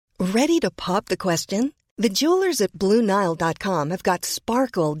Ready to pop the question? The jewelers at BlueNile.com have got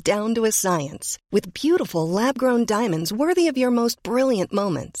sparkle down to a science with beautiful lab-grown diamonds worthy of your most brilliant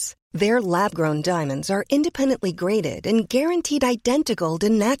moments. Their lab-grown diamonds are independently graded and guaranteed identical to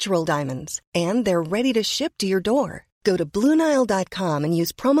natural diamonds, and they're ready to ship to your door. Go to BlueNile.com and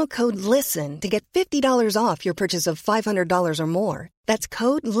use promo code LISTEN to get $50 off your purchase of $500 or more. That's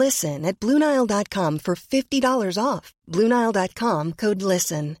code LISTEN at BlueNile.com for $50 off. BlueNile.com, code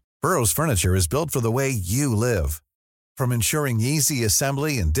LISTEN. Burrow's furniture is built for the way you live. From ensuring easy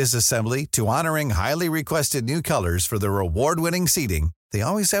assembly and disassembly to honoring highly requested new colors for their award-winning seating, they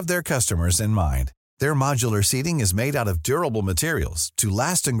always have their customers in mind. Their modular seating is made out of durable materials to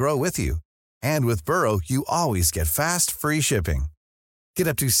last and grow with you. And with Burrow, you always get fast, free shipping. Get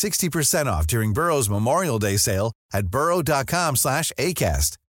up to 60% off during Burrow's Memorial Day sale at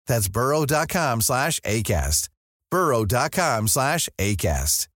burrow.com/ACAST. That's burrow.com/ACAST.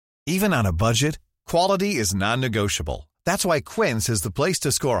 burrow.com/ACAST. Even on a budget, quality is non-negotiable. That's why Quince is the place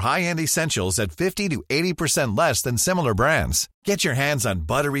to score high-end essentials at 50 to 80% less than similar brands. Get your hands on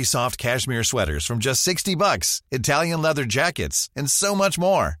buttery soft cashmere sweaters from just $60, Italian leather jackets, and so much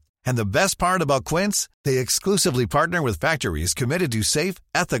more. And the best part about Quince, they exclusively partner with factories committed to safe,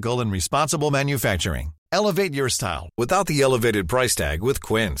 ethical, and responsible manufacturing. Elevate your style without the elevated price tag with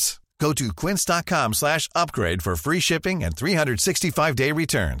Quince. Go to quince.com/upgrade for free shipping and 365-day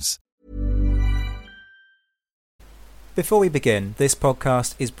returns. Before we begin, this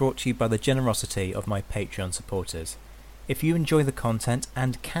podcast is brought to you by the generosity of my Patreon supporters. If you enjoy the content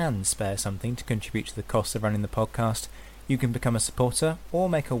and can spare something to contribute to the cost of running the podcast, you can become a supporter or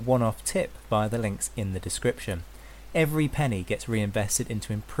make a one-off tip via the links in the description. Every penny gets reinvested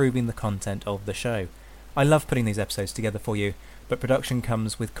into improving the content of the show. I love putting these episodes together for you, but production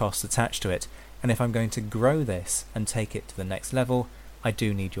comes with costs attached to it, and if I'm going to grow this and take it to the next level, I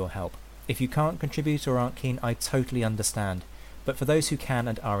do need your help. If you can't contribute or aren't keen, I totally understand, but for those who can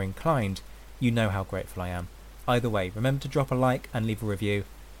and are inclined, you know how grateful I am. Either way, remember to drop a like and leave a review,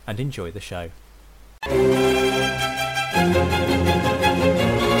 and enjoy the show.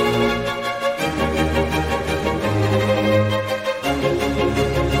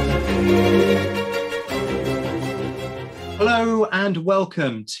 Hello and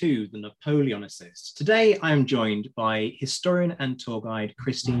welcome to The Napoleonicist. Today I am joined by historian and tour guide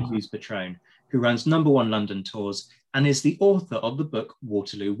Kristine Hughes Patrone, who runs #1 London tours and is the author of the book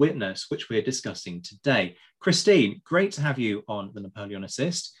Waterloo Witness, which we're discussing today. Kristine, great to have you on The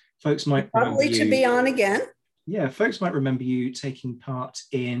Napoleonicist. Folks might Lovely to be on again. Yeah, folks might remember you taking part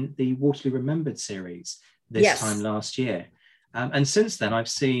in the Waterloo Remembered series this time last year. And since then, I've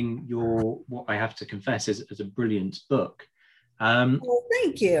seen what I have to confess is a brilliant book. Well,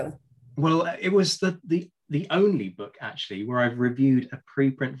 thank you. Well, it was the only book, actually, where I've reviewed a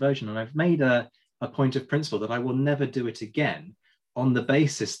preprint version. And I've made a point of principle that I will never do it again on the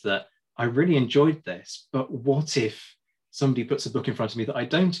basis that I really enjoyed this. But what if somebody puts a book in front of me that I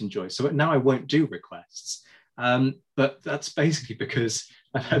don't enjoy? So now I won't do requests. But that's basically because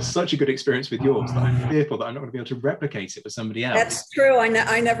I've had such a good experience with yours that I'm fearful that I'm not going to be able to replicate it with somebody else. That's true.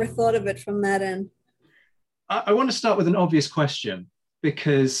 I never thought of it from that end. I want to start with an obvious question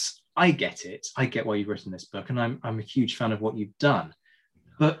because I get it. I get why you've written this book, and I'm a huge fan of what you've done.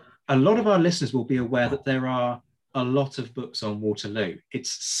 But a lot of our listeners will be aware that there are a lot of books on Waterloo.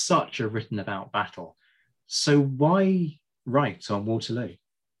 It's such a written about battle. So why write on Waterloo?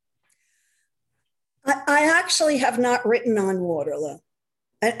 I actually have not written on Waterloo.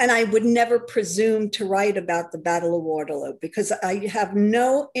 And I would never presume to write about the Battle of Waterloo because I have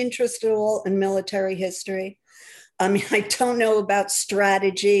no interest at all in military history. I mean, I don't know about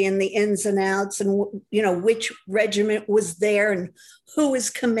strategy and the ins and outs and, which regiment was there and who was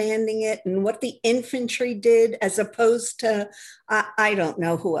commanding it and what the infantry did as opposed to, I don't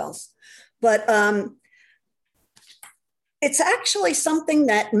know who else. But it's actually something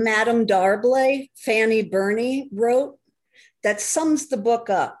that Madame D'Arblay, Fanny Burney, wrote that sums the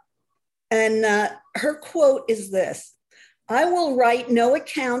book up. And her quote is this: "I will write no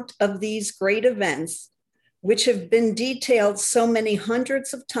account of these great events, which have been detailed so many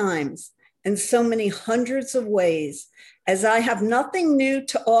hundreds of times in so many hundreds of ways, as I have nothing new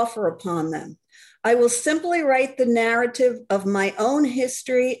to offer upon them. I will simply write the narrative of my own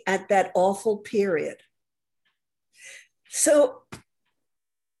history at that awful period." So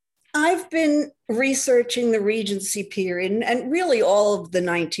I've been researching the Regency period and really all of the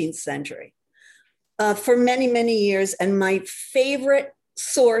 19th century for many, many years. And my favorite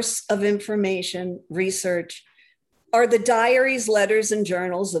source of information, research, are the diaries, letters, and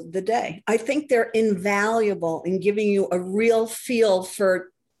journals of the day. I think they're invaluable in giving you a real feel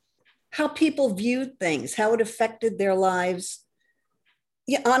for how people viewed things, how it affected their lives,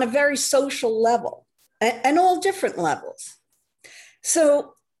 yeah, on a very social level and all different levels.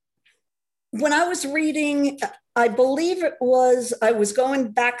 So when I was reading, I believe I was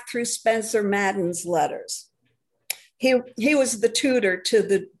going back through Spencer Madden's letters. He was the tutor to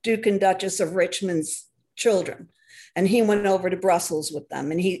the Duke and Duchess of Richmond's children, and he went over to Brussels with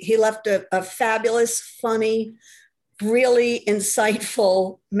them. And he left a fabulous, funny, really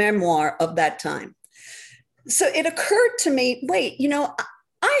insightful memoir of that time. So it occurred to me, wait,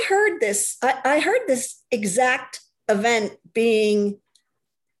 I heard this. I heard this exact event being,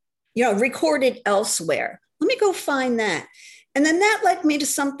 recorded elsewhere. Let me go find that. And then that led me to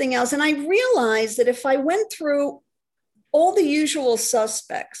something else. And I realized that if I went through all the usual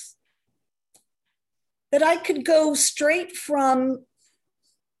suspects, that I could go straight from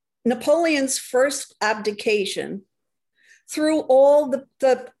Napoleon's first abdication through all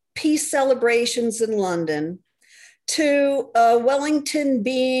the peace celebrations in London to Wellington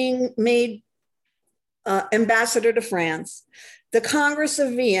being made ambassador to France, the Congress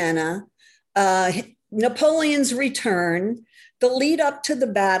of Vienna, Napoleon's return, the lead up to the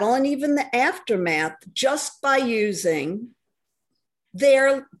battle, and even the aftermath, just by using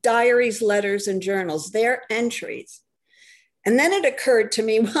their diaries, letters, and journals, their entries. And then it occurred to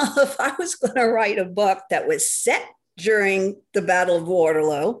me, well, if I was going to write a book that was set during the Battle of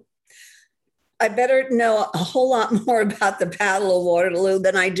Waterloo, I better know a whole lot more about the Battle of Waterloo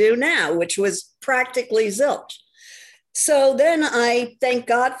than I do now, which was practically zilch. So then I thank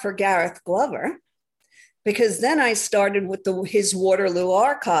God for Gareth Glover, because then I started with his Waterloo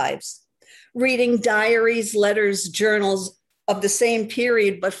archives, reading diaries, letters, journals of the same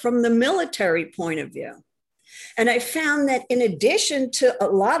period, but from the military point of view. And I found that in addition to a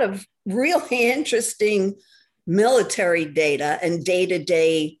lot of really interesting military data and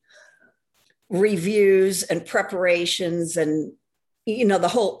day-to-day reviews and preparations and, the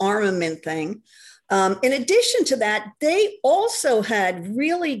whole armament thing, in addition to that, they also had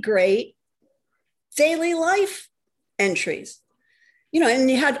really great daily life entries,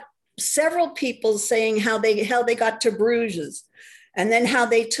 and you had several people saying how they got to Bruges, and then how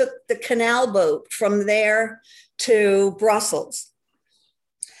they took the canal boat from there to Brussels,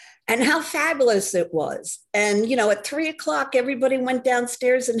 and how fabulous it was. And, at 3:00, everybody went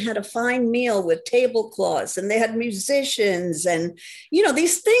downstairs and had a fine meal with tablecloths, and they had musicians and,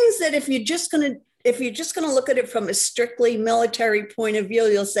 these things that if you're just going to look at it from a strictly military point of view,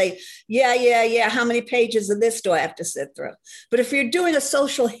 you'll say, yeah, how many pages of this do I have to sit through? But if you're doing a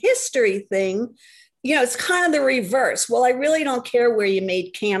social history thing, it's kind of the reverse. Well, I really don't care where you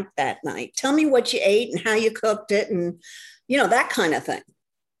made camp that night. Tell me what you ate and how you cooked it and, that kind of thing.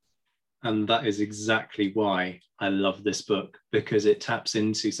 And that is exactly why I love this book, because it taps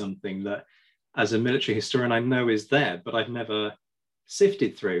into something that, as a military historian, I know is there, but I've never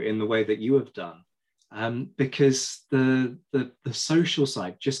sifted through in the way that you have done. Because the social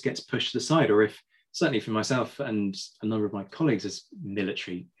side just gets pushed aside, or if certainly for myself and a number of my colleagues as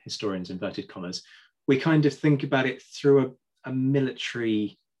military historians, inverted commas, we kind of think about it through a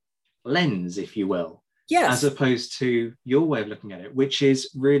military lens, if you will, yes, as opposed to your way of looking at it, which is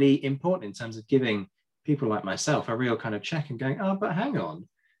really important in terms of giving people like myself a real kind of check and going, oh, but hang on,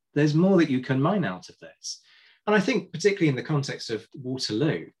 there's more that you can mine out of this. And I think particularly in the context of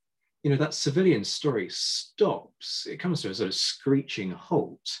Waterloo, that civilian story stops. It comes to a sort of screeching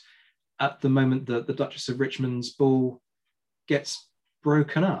halt at the moment that the Duchess of Richmond's ball gets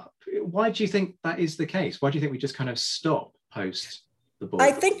broken up. Why do you think that is the case? Why do you think we just kind of stop post the ball?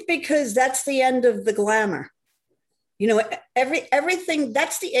 I think because that's the end of the glamour. Everything,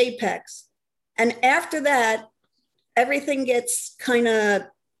 that's the apex. And after that, everything gets kind of,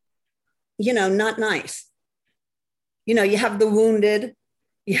 not nice. You have the wounded,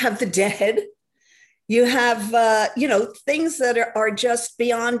 you have the dead, you have, things that are just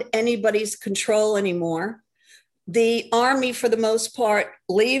beyond anybody's control anymore. The army, for the most part,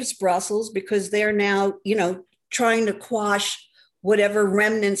 leaves Brussels because they're now, trying to quash whatever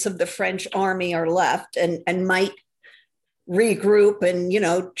remnants of the French army are left and might regroup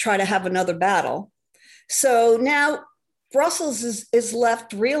and, try to have another battle. So now Brussels is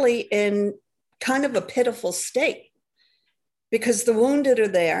left really in kind of a pitiful state, because the wounded are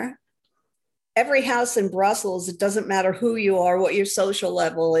there. Every house in Brussels, it doesn't matter who you are, what your social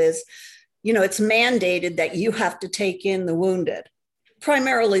level is, it's mandated that you have to take in the wounded,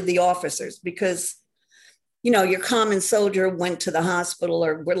 primarily the officers, because, your common soldier went to the hospital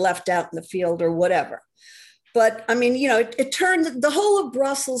or were left out in the field or whatever. But I mean, it turns, the whole of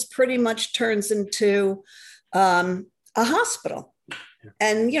Brussels pretty much turns into a hospital.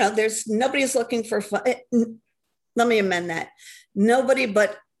 And, there's nobody's looking for fun. Let me amend that. Nobody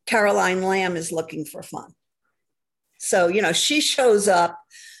but Caroline Lamb is looking for fun. So, she shows up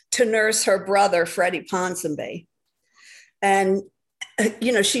to nurse her brother, Freddie Ponsonby. And,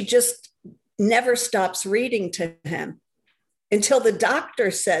 she just never stops reading to him until the doctor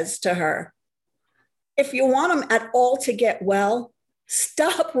says to her, if you want him at all to get well,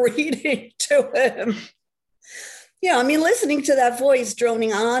 stop reading to him. Listening to that voice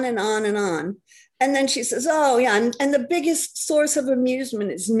droning on and on and on. And then she says, oh, yeah, and the biggest source of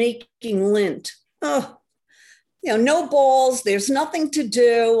amusement is making lint. Oh, no balls. There's nothing to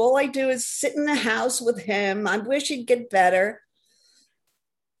do. All I do is sit in the house with him. I wish he'd get better.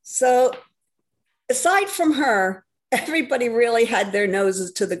 So aside from her, everybody really had their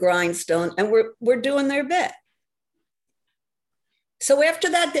noses to the grindstone and we're doing their bit. So after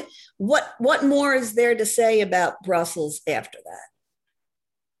that, what more is there to say about Brussels after that?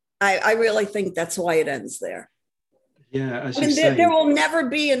 I really think that's why it ends there. Yeah, as you say, there will never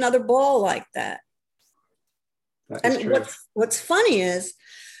be another ball like that. And what's funny is,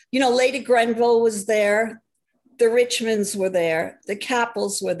 Lady Grenville was there, the Richmonds were there, the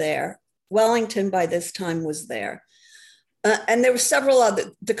Cappels were there, Wellington by this time was there. And there were several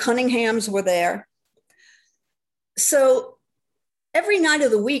other, the Cunninghams were there. So every night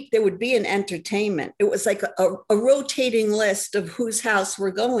of the week, there would be an entertainment. It was like a rotating list of whose house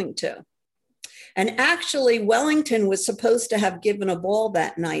we're going to. And actually, Wellington was supposed to have given a ball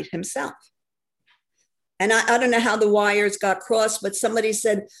that night himself. And I don't know how the wires got crossed, but somebody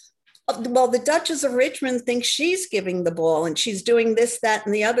said, well, the Duchess of Richmond thinks she's giving the ball and she's doing this, that,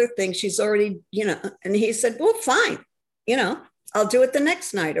 and the other thing. She's already, and he said, well, fine, I'll do it the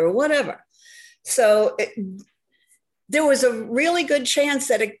next night or whatever. So there was a really good chance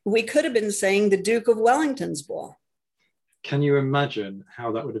that we could have been saying the Duke of Wellington's ball. Can you imagine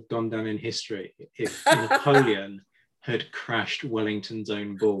how that would have gone down in history if Napoleon had crashed Wellington's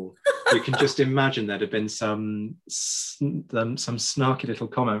own ball? You can just imagine there'd have been some snarky little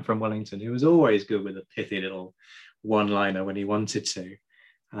comment from Wellington, who was always good with a pithy little one-liner when he wanted to.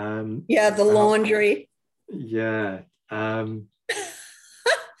 The laundry. Yeah. But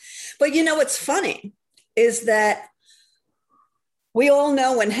what's funny is that we all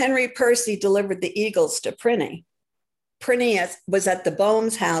know when Henry Percy delivered the Eagles to Prinny was at the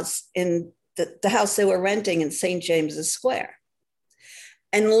Bohm's house in the house they were renting in St. James's Square.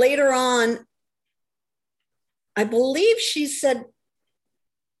 And later on, I believe it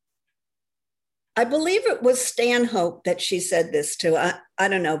was Stanhope that she said this to. I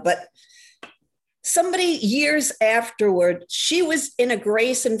don't know, but somebody years afterward, she was in a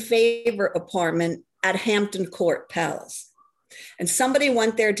grace and favor apartment at Hampton Court Palace. And somebody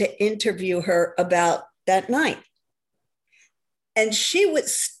went there to interview her about that night. And she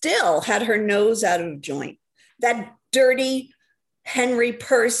still had her nose out of joint. That dirty Henry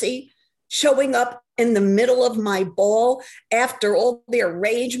Percy showing up in the middle of my ball after all the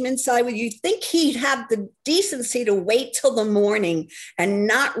arrangements you'd think he'd have the decency to wait till the morning and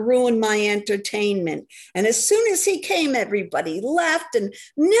not ruin my entertainment. And as soon as he came, everybody left, and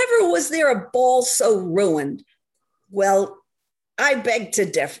never was there a ball so ruined. Well, I beg to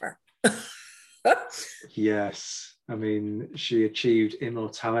differ. Yes. I mean, she achieved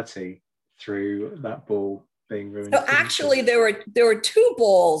immortality through that ball being ruined. So actually, there were two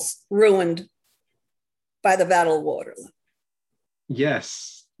balls ruined by the Battle of Waterloo.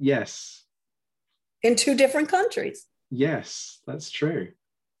 Yes. In two different countries. Yes, that's true.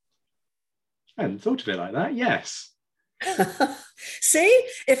 I hadn't thought of it like that. Yes. See,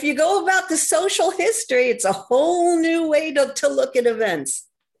 if you go about the social history, it's a whole new way to look at events.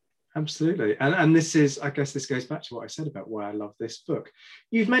 Absolutely. And this is, I guess this goes back to what I said about why I love this book.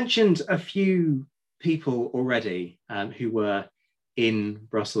 You've mentioned a few people already who were in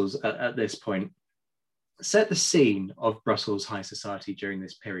Brussels at this point. Set the scene of Brussels high society during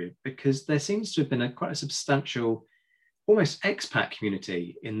this period, because there seems to have been quite a substantial, almost expat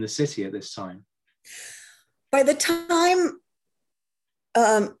community in the city at this time. By the time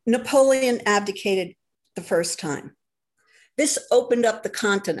Napoleon abdicated the first time, this opened up the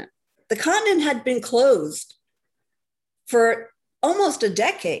continent. The continent had been closed for almost a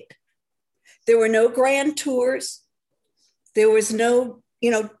decade. There were no grand tours. There was no,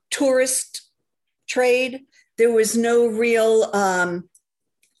 tourist trade. There was no real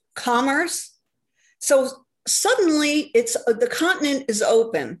commerce. So suddenly the continent is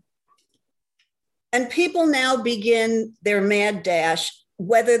open. And people now begin their mad dash,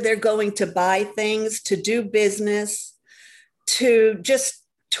 whether they're going to buy things, to do business, to just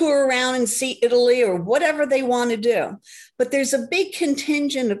tour around and see Italy or whatever they want to do. But there's a big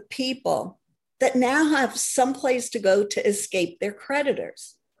contingent of people that now have someplace to go to escape their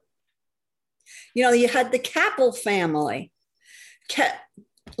creditors. You know, you had the Capel family.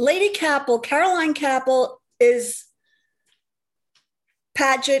 Lady Capel, Caroline Capel, is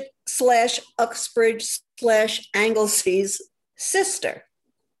Paget / Uxbridge / Anglesea's sister.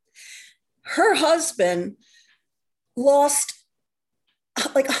 Her husband lost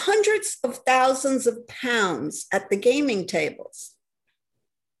like hundreds of thousands of pounds at the gaming tables.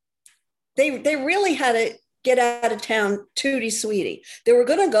 They really had to get out of town tootie sweetie. They were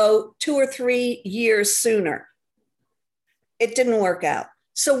going to go 2 or 3 years sooner. It didn't work out.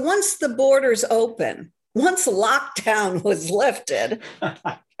 So once the borders open, once lockdown was lifted,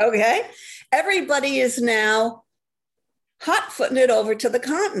 okay, everybody is now hot-footing it over to the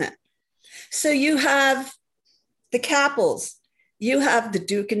continent. So you have the Capels, you have the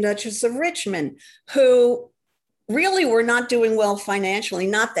Duke and Duchess of Richmond, who really were not doing well financially,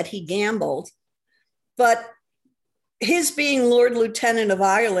 not that he gambled, but his being Lord Lieutenant of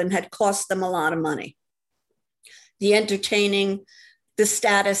Ireland had cost them a lot of money. The entertaining, the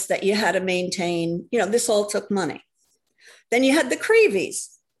status that you had to maintain, you know, this all took money. Then you had the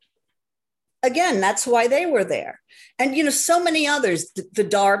Creevies. Again, that's why they were there. And, you know, so many others, the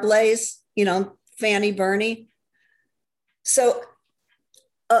Darblays, you know, Fanny Burney. So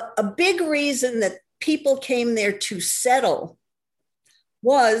a big reason that people came there to settle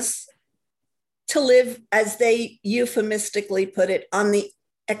was to live, as they euphemistically put it, on the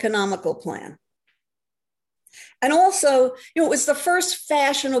economical plan. And also, you know, it was the first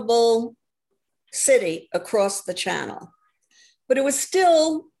fashionable city across the channel, but it was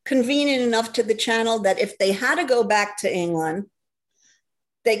still convenient enough to the channel that if they had to go back to England,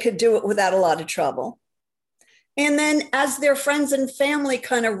 they could do it without a lot of trouble. And then as their friends and family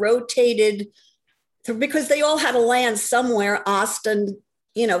kind of rotated through, because they all had to land somewhere, Ostend,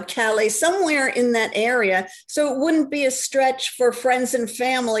 you know, Calais, somewhere in that area. So it wouldn't be a stretch for friends and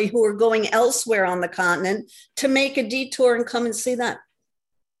family who are going elsewhere on the continent to make a detour and come and see that.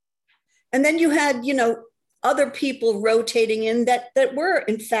 And then you had, you know, other people rotating in that were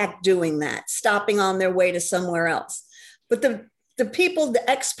in fact doing that, stopping on their way to somewhere else. But the people, the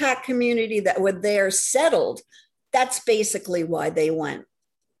expat community that were there settled, that's basically why they went.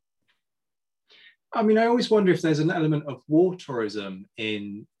 I mean, I always wonder if there's an element of war tourism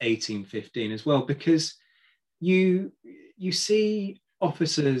in 1815 as well, because you see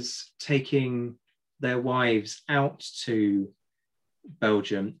officers taking their wives out to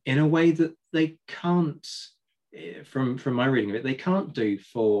Belgium in a way that they can't, from my reading of it, they can't do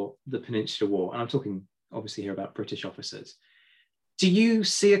for the Peninsular War. And I'm talking obviously here about British officers. Do you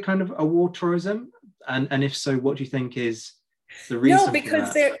see a kind of a war tourism? And if so, what do you think is the reason? No,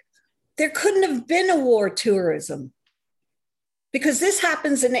 because there couldn't have been a war tourism, because this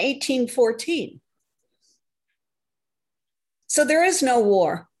happens in 1814. So there is no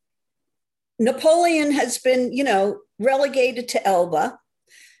war. Napoleon has been, you know, relegated to Elba.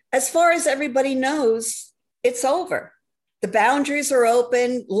 As far as everybody knows, it's over. The boundaries are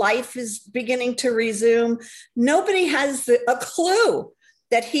open. Life is beginning to resume. Nobody has a clue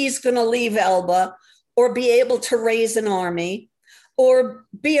that he's going to leave Elba or be able to raise an army or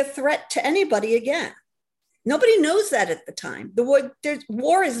be a threat to anybody again. Nobody knows that at the time. The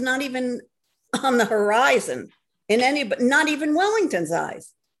war is not even on the horizon in anybody, not even Wellington's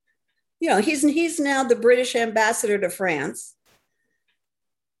eyes. You know, he's now the British ambassador to France,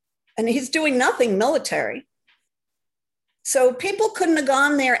 and he's doing nothing military. So people couldn't have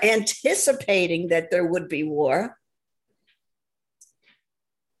gone there anticipating that there would be war.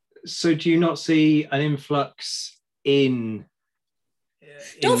 So do you not see an influx in...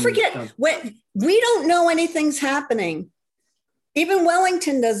 Don't forget, we don't know anything's happening. Even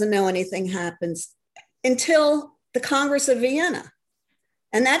Wellington doesn't know anything happens until the Congress of Vienna.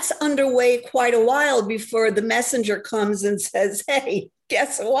 And that's underway quite a while before the messenger comes and says, hey,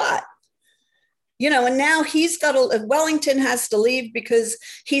 guess what? You know, and now Wellington has to leave because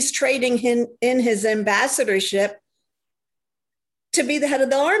he's trading in his ambassadorship to be the head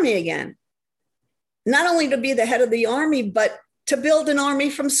of the army again. Not only to be the head of the army, but to build an army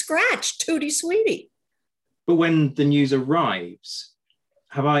from scratch, tootie sweetie. But when the news arrives,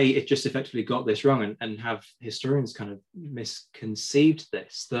 have I just effectively got this wrong, and have historians kind of misconceived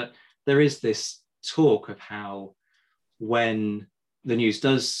this, that there is this talk of how when the news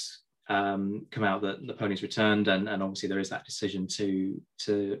does come out that Napoleon's returned, and obviously there is that decision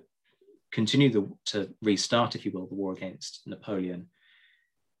to continue to restart, if you will, the war against Napoleon,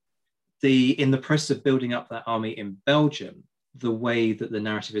 in the process of building up that army in Belgium, the way that the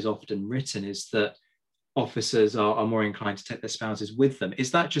narrative is often written is that officers are more inclined to take their spouses with them.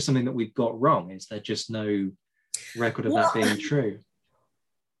 Is that just something that we've got wrong? Is there just no record of that being true?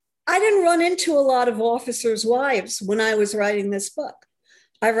 I didn't run into a lot of officers' wives when I was writing this book.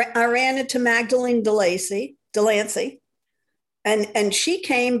 I ran into Magdalene Delancey, and she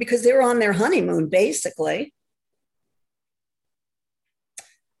came because they were on their honeymoon, basically.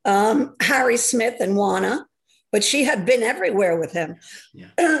 Harry Smith and Juana, but she had been everywhere with him. Yeah.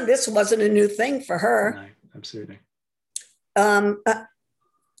 This wasn't a new thing for her. No, absolutely.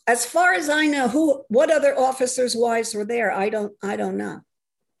 As far as I know, what other officers' wives were there? I don't know.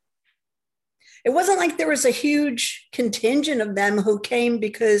 It wasn't like there was a huge contingent of them who came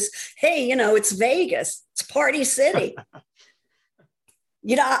because, hey, it's Vegas, it's Party City.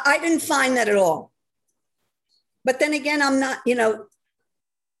 I didn't find that at all. But then again, I'm not,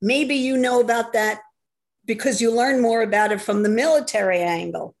 maybe you know about that because you learn more about it from the military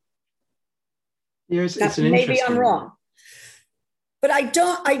angle. Yeah, it's an maybe interesting... I'm wrong. But I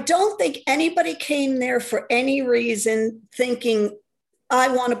don't think anybody came there for any reason thinking, I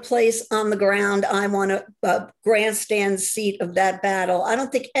want a place on the ground, I want a grandstand seat of that battle. I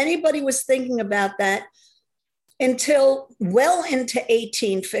don't think anybody was thinking about that until well into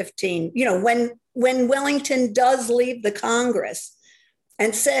 1815, when Wellington does leave the Congress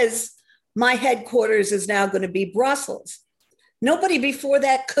and says, my headquarters is now going to be Brussels. Nobody before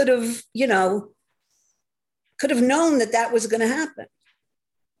that could have known that was going to happen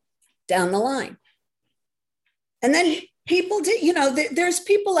down the line. And then people did, there's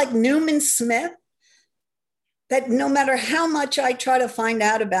people like Newman Smith that no matter how much I try to find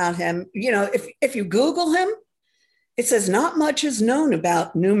out about him, if you Google him, it says not much is known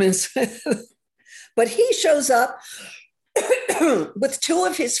about Newman Smith, but he shows up with two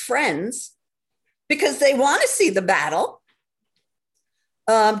of his friends because they want to see the battle.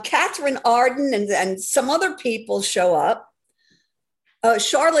 Catherine Arden and some other people show up.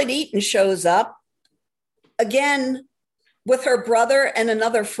 Charlotte Eaton shows up again with her brother and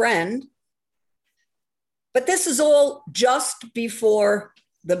another friend. But this is all just before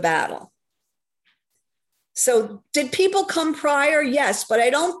the battle. So did people come prior? Yes, but I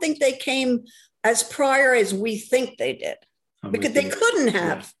don't think they came as prior as we think they did, because they couldn't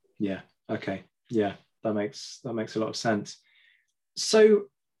have. Yeah. Okay. Yeah, that makes a lot of sense. So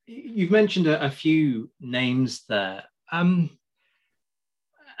you've mentioned a few names there. And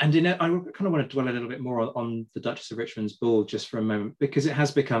I kind of want to dwell a little bit more on the Duchess of Richmond's ball just for a moment, because it has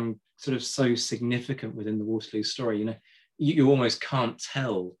become sort of so significant within the Waterloo story. You almost can't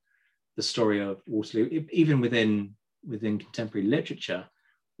tell the story of Waterloo, even within contemporary literature,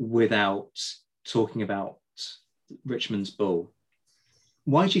 without talking about Richmond's ball.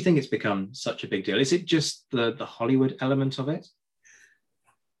 Why do you think it's become such a big deal? Is it just the Hollywood element of it?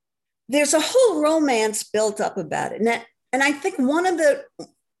 There's a whole romance built up about it, and I think one of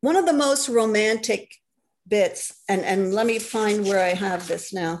the most romantic bits, and let me find where I have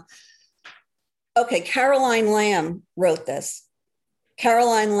this now. Okay, Caroline Lamb wrote this.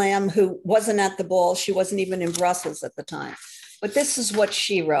 Caroline Lamb, who wasn't at the ball, she wasn't even in Brussels at the time, but this is what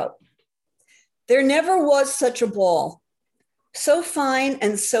she wrote. There never was such a ball, so fine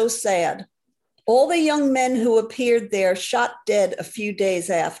and so sad. All the young men who appeared there shot dead a few days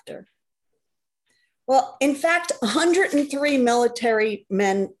after. Well, in fact, 103 military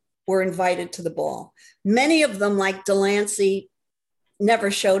men were invited to the ball. Many of them, like Delancey,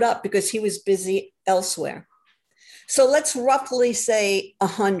 never showed up because he was busy elsewhere. So let's roughly say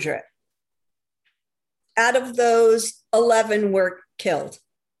 100. Out of those, 11 were killed.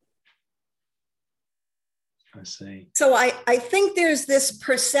 I see. So I think there's this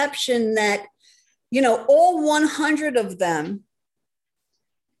perception that, all 100 of them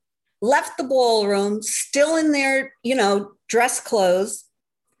left the ballroom still in their, dress clothes,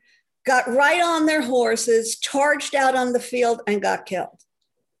 got right on their horses, charged out on the field, and got killed.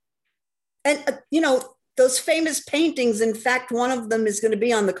 And, those famous paintings, in fact, one of them is going to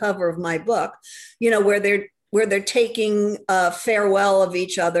be on the cover of my book, where they're taking farewell of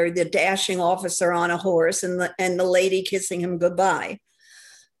each other, the dashing officer on a horse and the lady kissing him goodbye.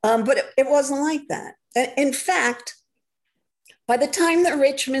 But it wasn't like that. In fact, by the time the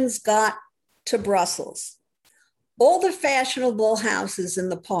Richmonds got to Brussels, all the fashionable houses in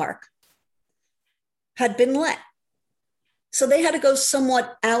the park had been let. So they had to go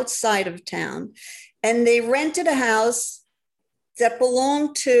somewhat outside of town. And they rented a house that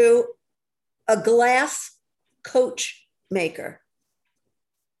belonged to a glass coach maker.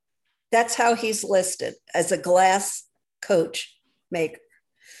 That's how he's listed, as a glass coach maker,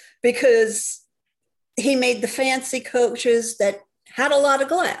 because he made the fancy coaches that had a lot of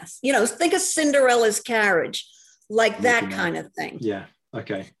glass. Think of Cinderella's carriage, like that kind of thing. Yeah.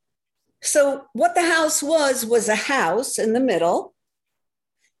 Okay. So what the house was a house in the middle.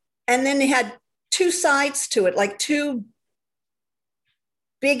 And then they had two sides to it, like two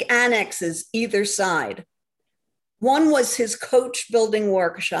big annexes either side. One was his coach building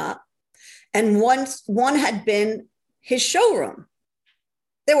workshop, and one had been his showroom.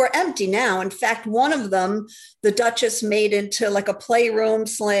 They were empty now. In fact, one of them, the Duchess made into like a playroom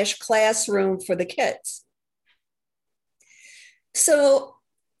 / classroom for the kids. So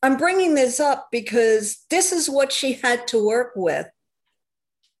I'm bringing this up because this is what she had to work with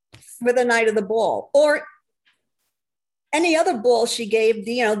for the night of the ball, or any other ball she gave,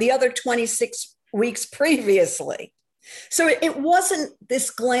 the other 26 weeks previously. So it wasn't this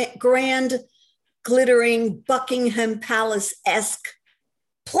grand, glittering Buckingham Palace-esque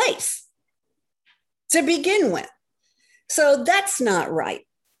place to begin with. So that's not right.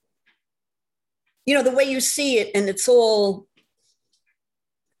 The way you see it, and it's all,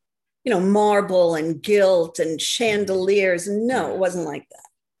 marble and gilt and chandeliers. No, it wasn't like that.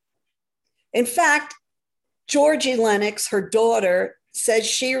 In fact, Georgie Lennox, her daughter, says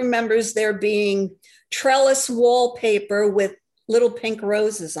she remembers there being trellis wallpaper with little pink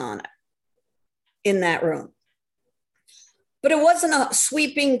roses on it in that room. But it wasn't a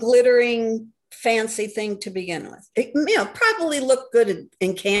sweeping, glittering, fancy thing to begin with. It, probably looked good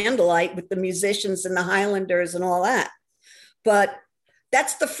in candlelight with the musicians and the Highlanders and all that. But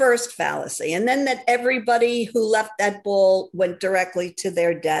that's the first fallacy. And then that everybody who left that ball went directly to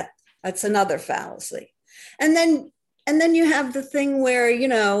their death. That's another fallacy. And then you have the thing where,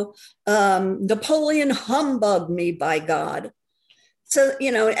 Napoleon humbugged me, by God. So,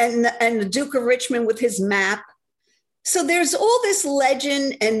 and the Duke of Richmond with his map. So there's all this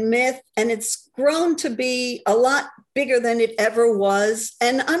legend and myth, and it's grown to be a lot bigger than it ever was.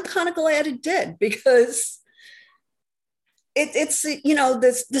 And I'm kind of glad it did, because it's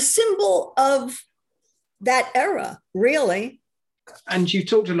the symbol of that era, really. And you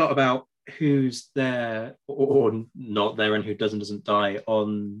talked a lot about who's there or not there and who doesn't die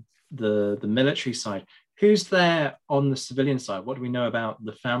on the military side. Who's there on the civilian side? What do we know about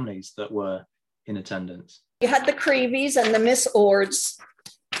the families that were in attendance? You had the Creevies and the Miss Ords,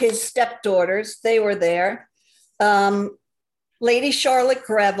 his stepdaughters. They were there. Lady Charlotte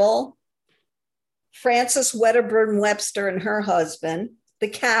Greville, Frances Wedderburn Webster and her husband, the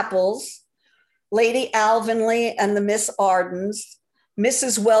Capples, Lady Alvanley and the Miss Ardens,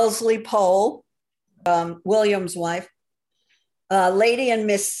 Mrs. Wellesley Pole, William's wife, Lady and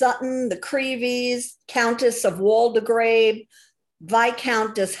Miss Sutton, the Creevies, Countess of Waldegrave,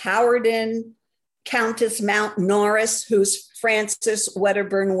 Viscountess Howardin, Countess Mount Norris, who's Frances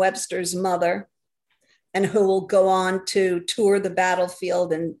Wedderburn Webster's mother, and who will go on to tour the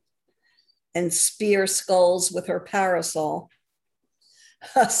battlefield and spear skulls with her parasol.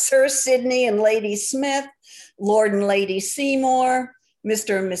 Sir Sidney and Lady Smith, Lord and Lady Seymour,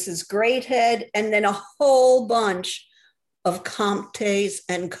 Mr. and Mrs. Greathead, and then a whole bunch of comtes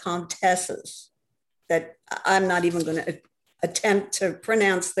and comtesses that I'm not even going to attempt to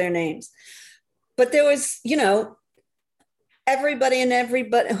pronounce their names. But there was, everybody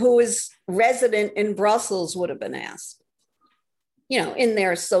who was resident in Brussels would have been asked, in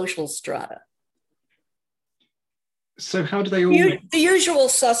their social strata. So how do they all... The usual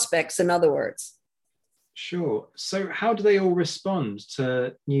suspects, in other words. Sure. So how do they all respond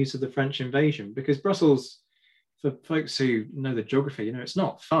to news of the French invasion? Because Brussels, for folks who know the geography, it's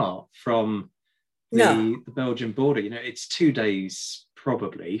not far from the Belgian border. It's 2 days,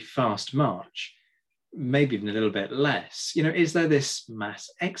 probably, fast march, maybe even a little bit less. Is there this mass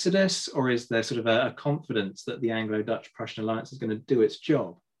exodus, or is there sort of a confidence that the Anglo-Dutch-Prussian alliance is going to do its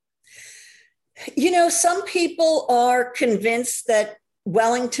job? Some people are convinced that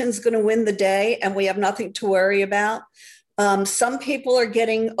Wellington's going to win the day and we have nothing to worry about. Some people are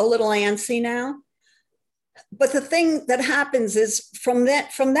getting a little antsy now. But the thing that happens is from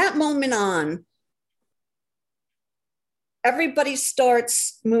that moment on, everybody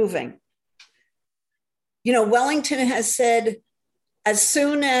starts moving. Wellington has said, as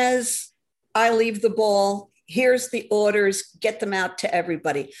soon as I leave the ball, here's the orders, get them out to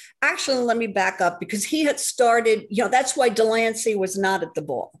everybody. Actually, let me back up, because he had started, that's why Delancey was not at the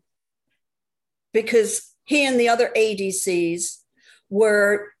ball, because he and the other ADCs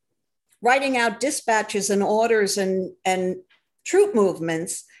were writing out dispatches and orders and troop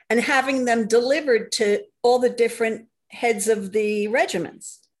movements and having them delivered to all the different heads of the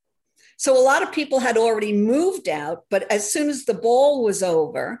regiments. So a lot of people had already moved out, but as soon as the ball was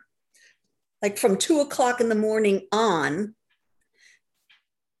over, like from 2:00 in the morning on,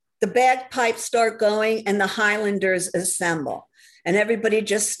 the bagpipes start going and the Highlanders assemble. And everybody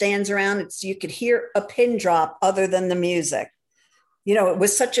just stands around. You could hear a pin drop other than the music. You know, it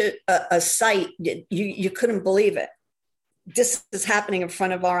was such a sight. You couldn't believe it. This is happening in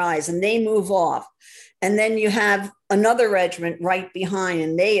front of our eyes, and they move off. And then you have another regiment right behind,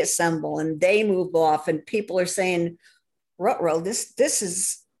 and they assemble and they move off. And people are saying, "Ruh-roh, this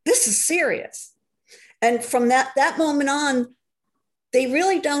is serious." And from that moment on, they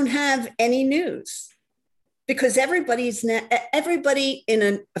really don't have any news, because everybody in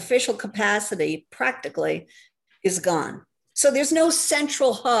an official capacity practically is gone. So there's no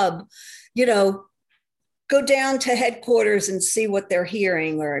central hub, you know, go down to headquarters and see what they're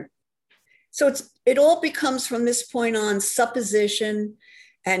hearing. So it all becomes from this point on supposition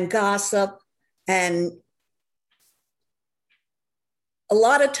and gossip. And a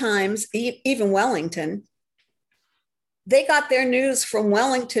lot of times, even Wellington, they got their news from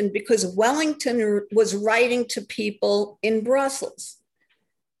Wellington because Wellington was writing to people in Brussels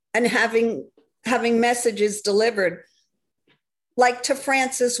and having messages delivered, like to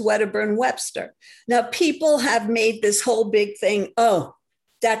Francis Wedderburn Webster. Now, people have made this whole big thing, oh,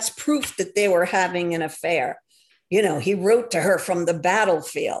 that's proof that they were having an affair. You know, he wrote to her from the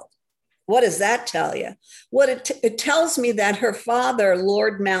battlefield. What does that tell you? It tells me that her father,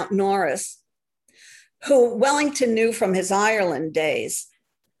 Lord Mountnorris, who Wellington knew from his Ireland days,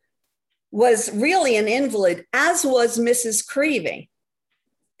 was really an invalid, as was Mrs. Creevey.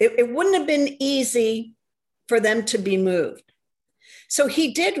 It wouldn't have been easy for them to be moved. So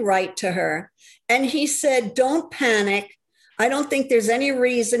he did write to her, and he said, don't panic. I don't think there's any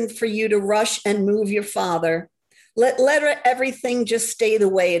reason for you to rush and move your father. Let everything just stay the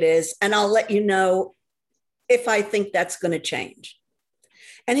way it is, and I'll let you know if I think that's going to change.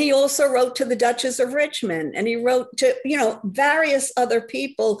 And he also wrote to the Duchess of Richmond, and he wrote to, you know, various other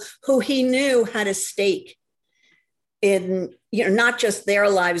people who he knew had a stake in, you know, not just their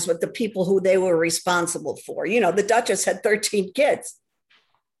lives, but the people who they were responsible for. You know, the Duchess had 13 kids,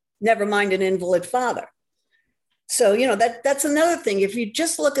 never mind an invalid father. So, you know, that's another thing. If you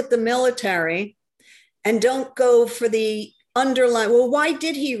just look at the military and don't go for the underlying, well, why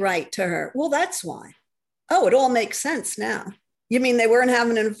did he write to her? Well, that's why. Oh, it all makes sense now. You mean they weren't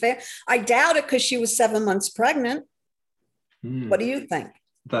having an affair? I doubt it, because she was 7 months pregnant. What do you think?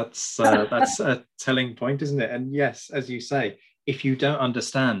 That's a telling point, isn't it? And yes, as you say, if you don't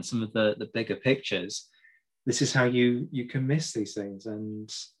understand some of the bigger pictures, this is how you can miss these things, and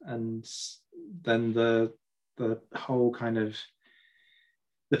then the whole kind of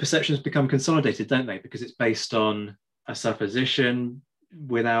the perceptions become consolidated, don't they? Because it's based on a supposition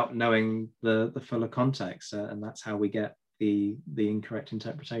without knowing the fuller context, and that's how we get the incorrect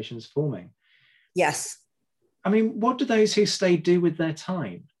interpretations forming. Yes. I mean, what do those who stayed do with their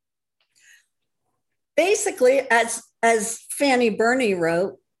time? Basically, as Fanny Burney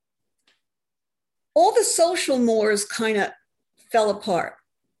wrote, all the social mores kind of fell apart.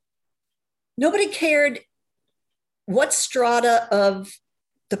 Nobody cared what strata of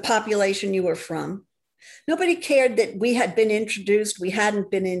the population you were from. Nobody cared that we had been introduced, we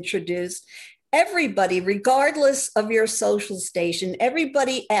hadn't been introduced. Everybody, regardless of your social station,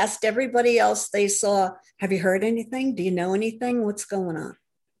 everybody asked everybody else they saw, have you heard anything? Do you know anything? What's going on?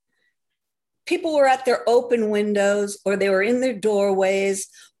 People were at their open windows, or they were in their doorways,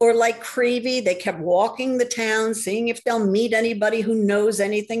 or like Creevey, they kept walking the town, seeing if they'll meet anybody who knows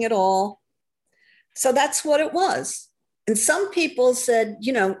anything at all. So that's what it was. And some people said,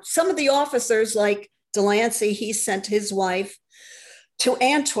 you know, some of the officers like Delancey, he sent his wife to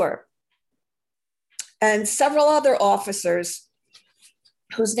Antwerp. And several other officers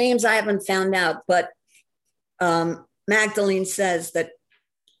whose names I haven't found out, but Magdalene says that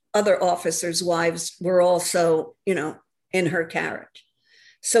other officers' wives were also, you know, in her carriage.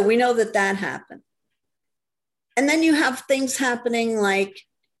 So we know that happened. And then you have things happening like,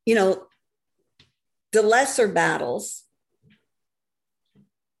 you know, the lesser battles.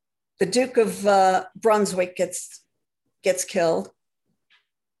 The Duke of Brunswick gets killed.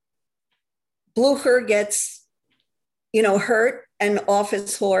 Blucher gets, you know, hurt and off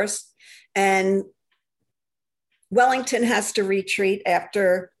his horse, and Wellington has to retreat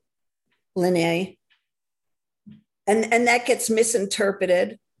after Linné, and that gets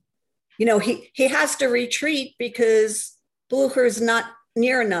misinterpreted. You know, he has to retreat because Blucher is not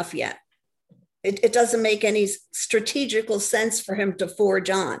near enough yet. It doesn't make any strategical sense for him to forge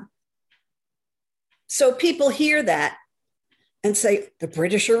on. So people hear that and say, the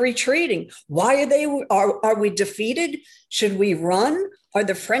British are retreating. Why are we defeated? Should we run? Are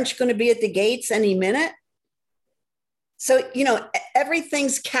the French going to be at the gates any minute? So,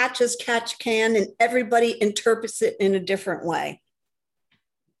 everything's catch as catch can, and everybody interprets it in a different way.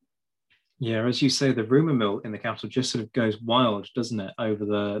 Yeah, as you say, the rumor mill in the capital just sort of goes wild, doesn't it, over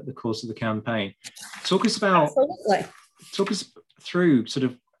the course of the campaign? Talk us through sort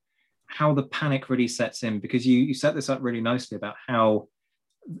of how the panic really sets in, because you set this up really nicely about how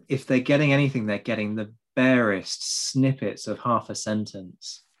if they're getting anything, they're getting the barest snippets of half a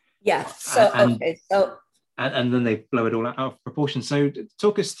sentence. Yeah. And then they blow it all out of proportion. So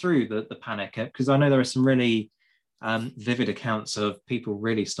talk us through the panic, because I know there are some really vivid accounts of people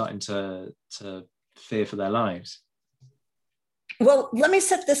really starting to fear for their lives. Well, let me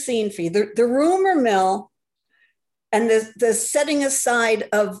set the scene for you. The rumor mill and the setting aside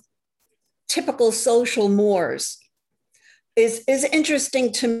of typical social mores is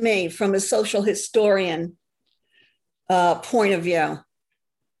interesting to me from a social historian point of view.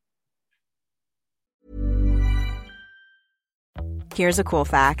 Here's a cool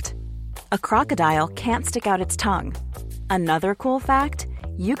fact. A crocodile can't stick out its tongue. Another cool fact,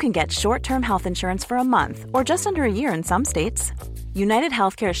 you can get short-term health insurance for a month or just under a year in some states. United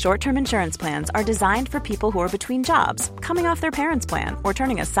Healthcare short-term insurance plans are designed for people who are between jobs, coming off their parents' plan, or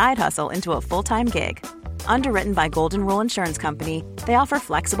turning a side hustle into a full-time gig. Underwritten by Golden Rule Insurance Company, they offer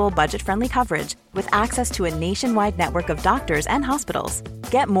flexible, budget-friendly coverage with access to a nationwide network of doctors and hospitals.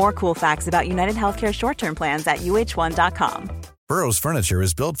 Get more cool facts about United Healthcare short-term plans at uh1.com. Burrow's furniture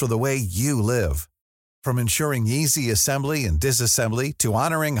is built for the way you live. From ensuring easy assembly and disassembly to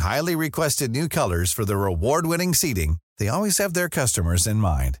honoring highly requested new colors for their award-winning seating, they always have their customers in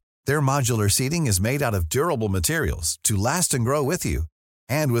mind. Their modular seating is made out of durable materials to last and grow with you.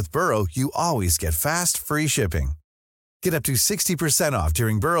 And with Burrow, you always get fast, free shipping. Get up to 60% off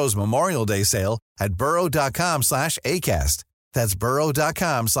during Burrow's Memorial Day sale at burrow.com/ACAST. That's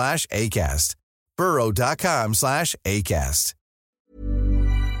burrow.com/ACAST. burrow.com/ACAST.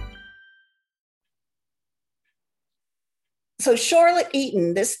 So Charlotte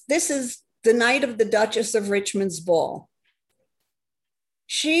Eaton, this is the night of the Duchess of Richmond's ball.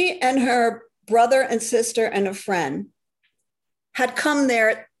 She and her brother and sister and a friend had come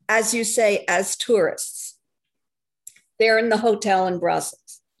there, as you say, as tourists. They're in the hotel in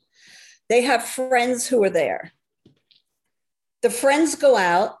Brussels. They have friends who are there. The friends go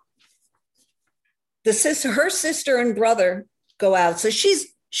out. Her sister and brother go out. So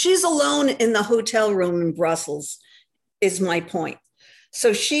she's alone in the hotel room in Brussels, is my point.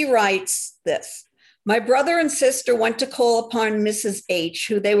 So she writes this: my brother and sister went to call upon Mrs. H,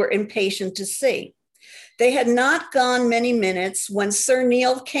 who they were impatient to see. They had not gone many minutes when Sir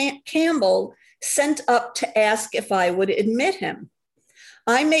Neil Campbell sent up to ask if I would admit him.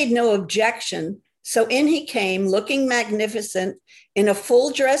 I made no objection, so in he came, looking magnificent in a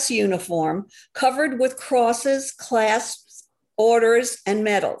full dress uniform, covered with crosses, clasps, orders, and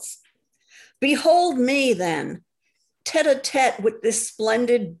medals. Behold me then, tete-a-tete with this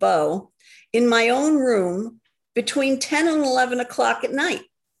splendid beau, in my own room between 10 and 11 o'clock at night.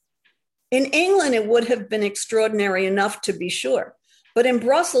 In England, it would have been extraordinary enough, to be sure, but in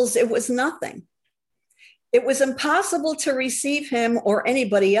Brussels, it was nothing. It was impossible to receive him or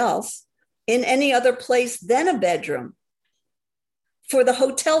anybody else in any other place than a bedroom, for the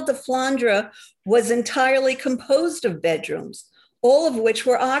Hotel de Flandre was entirely composed of bedrooms, all of which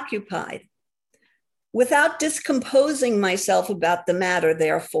were occupied. Without discomposing myself about the matter,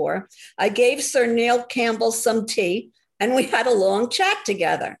 therefore, I gave Sir Neil Campbell some tea, and we had a long chat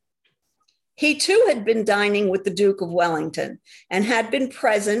together. He too had been dining with the Duke of Wellington and had been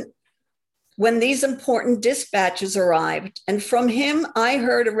present when these important dispatches arrived, and from him I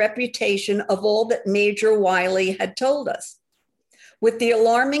heard a reputation of all that Major Wiley had told us, with the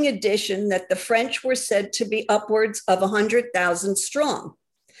alarming addition that the French were said to be upwards of 100,000 strong,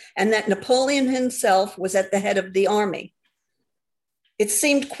 and that Napoleon himself was at the head of the army. It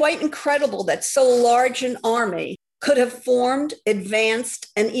seemed quite incredible that so large an army could have formed, advanced,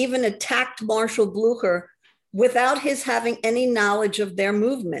 and even attacked Marshal Blucher without his having any knowledge of their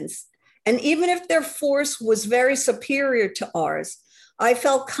movements. And even if their force was very superior to ours, I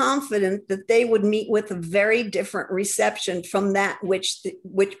felt confident that they would meet with a very different reception from that which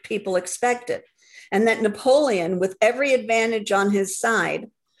people expected, and that Napoleon, with every advantage on his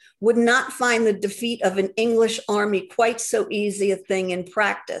side, would not find the defeat of an English army quite so easy a thing in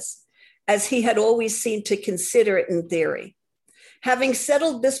practice, as he had always seemed to consider it in theory. Having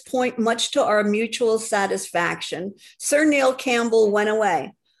settled this point much to our mutual satisfaction, Sir Neil Campbell went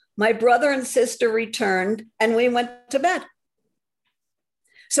away. My brother and sister returned, and we went to bed.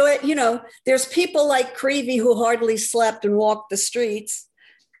 So, there's people like Creevy who hardly slept and walked the streets.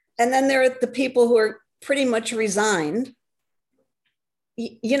 And then there are the people who are pretty much resigned.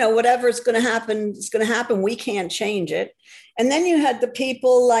 Whatever's going to happen is going to happen. We can't change it. And then you had the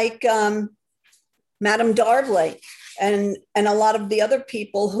people like Madame Darblay and a lot of the other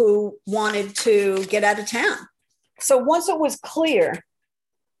people who wanted to get out of town. So once it was clear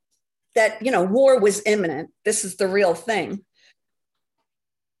that, war was imminent, this is the real thing,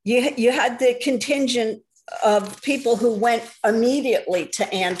 you had the contingent of people who went immediately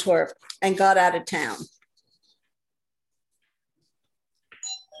to Antwerp and got out of town.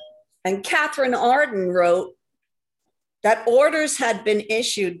 And Catherine Arden wrote that orders had been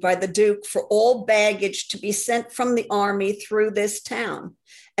issued by the Duke for all baggage to be sent from the army through this town,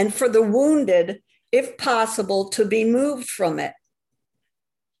 and for the wounded, if possible, to be moved from it.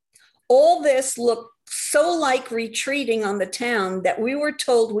 All this looked so like retreating on the town that we were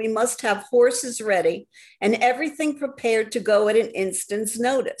told we must have horses ready and everything prepared to go at an instant's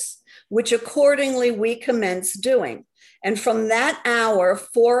notice, which accordingly we commenced doing. And from that hour,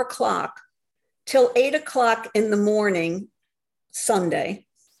 4 o'clock, till 8 o'clock in the morning, Sunday,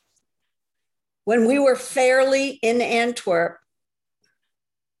 when we were fairly in Antwerp,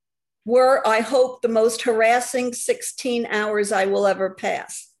 were, I hope, the most harassing 16 hours I will ever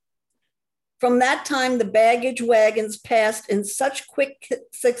pass. From that time, the baggage wagons passed in such quick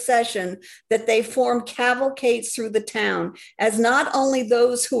succession that they formed cavalcades through the town, as not only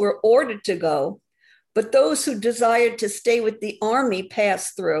those who were ordered to go, but those who desired to stay with the army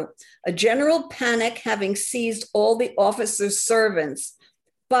passed through, a general panic having seized all the officers' servants,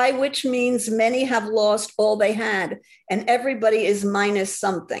 by which means many have lost all they had, and everybody is minus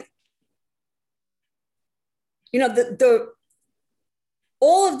something.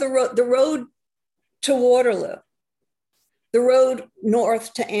 All of the road to Waterloo, the road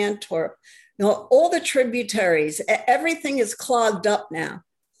north to Antwerp, all the tributaries, everything is clogged up now.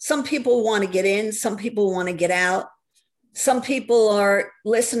 Some people want to get in, some people want to get out. Some people are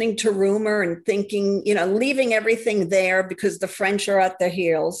listening to rumor and thinking, leaving everything there because the French are at their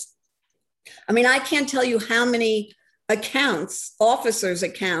heels. I mean, I can't tell you how many accounts, officers'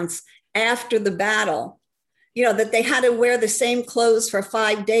 accounts after the battle, that they had to wear the same clothes for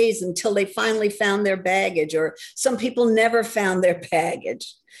 5 days until they finally found their baggage, or some people never found their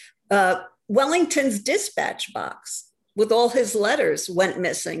baggage. Wellington's dispatch box with all his letters went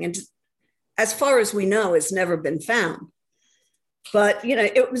missing, and as far as we know, has never been found. But,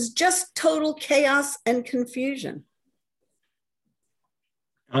 it was just total chaos and confusion.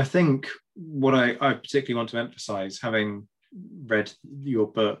 I think what I particularly want to emphasize, having read your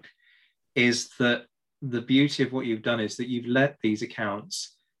book, is that the beauty of what you've done is that you've let these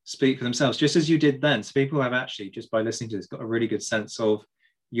accounts speak for themselves, just as you did then. So people have actually, just by listening to this, got a really good sense of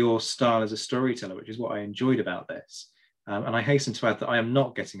your style as a storyteller, which is what I enjoyed about this. And I hasten to add that I am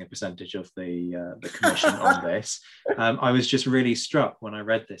not getting a percentage of the commission on this. I was just really struck when I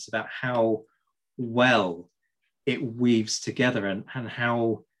read this about how well it weaves together and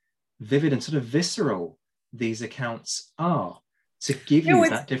how vivid and sort of visceral these accounts are to give you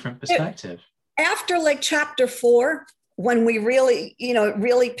that different perspective. After like chapter 4, when we really, it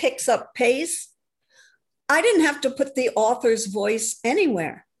really picks up pace, I didn't have to put the author's voice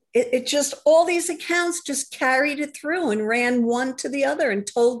anywhere. It just, all these accounts just carried it through and ran one to the other and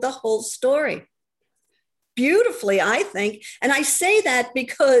told the whole story beautifully, I think. And I say that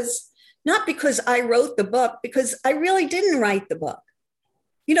not because I wrote the book, because I really didn't write the book.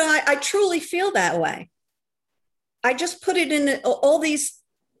 I truly feel that way. I just put it in all these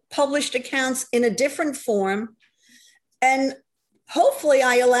published accounts in a different form. And hopefully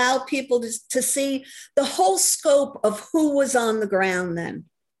I allow people to see the whole scope of who was on the ground then.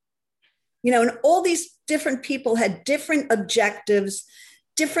 And all these different people had different objectives,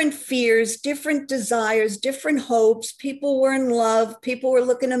 different fears, different desires, different hopes. People were in love. People were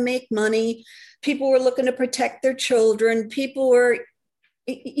looking to make money. People were looking to protect their children. People were,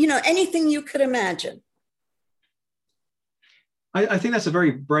 anything you could imagine. I think that's a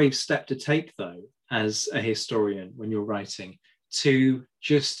very brave step to take, though, as a historian, when you're writing, to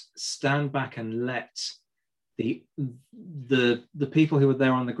just stand back and let the people who were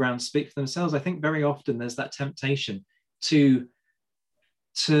there on the ground speak for themselves. I think very often there's that temptation to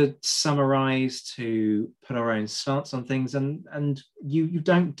summarize, to put our own stance on things, and you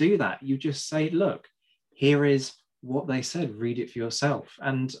don't do that. You just say, look, here is what they said, read it for yourself.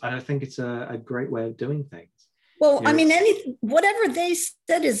 And I think it's a great way of doing things. Well, I mean, whatever they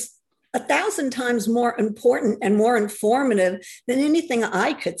said is 1,000 times more important and more informative than anything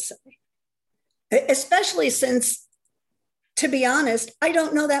I could say. Especially since, to be honest, I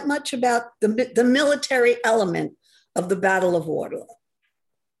don't know that much about the military element of the Battle of Waterloo.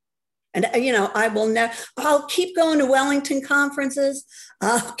 And, I will never, I'll keep going to Wellington conferences.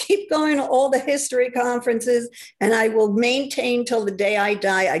 I'll keep going to all the history conferences, and I will maintain till the day I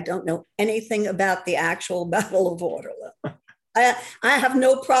die. I don't know anything about the actual Battle of Waterloo. I have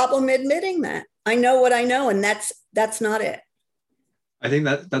no problem admitting that. I know what I know, and that's not it. I think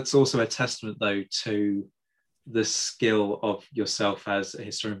that's also a testament, though, to the skill of yourself as a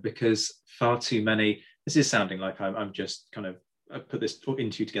historian, because far too many, this is sounding like I'm just kind of, I put this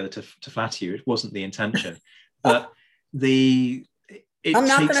interview together to flatter you. It wasn't the intention, but I'm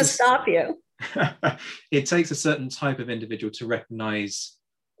not going to stop you. It takes a certain type of individual to recognize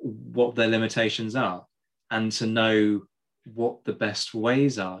what their limitations are and to know what the best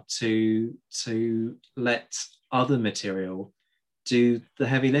ways are to let other material do the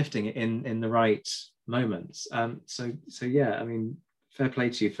heavy lifting in the right moments. So yeah, I mean, fair play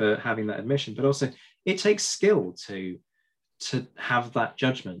to you for having that admission, but also it takes skill to have that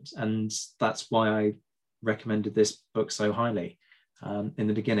judgment, and that's why I recommended this book so highly in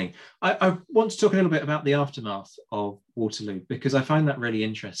the beginning. I want to talk a little bit about the aftermath of Waterloo, because I find that really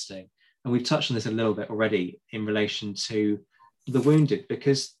interesting, and we've touched on this a little bit already in relation to the wounded,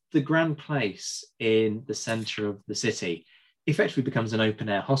 because the Grand Place in the centre of the city effectively becomes an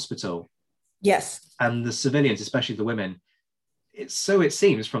open-air hospital. Yes. And the civilians, especially the women, it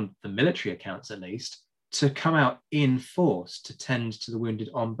seems from the military accounts at least, to come out in force to tend to the wounded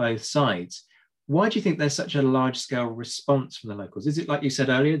on both sides. Why do you think there's such a large-scale response from the locals? Is it, like you said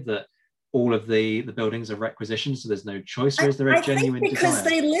earlier, that all of the buildings are requisitioned, so there's no choice, or is there a genuine desire? Because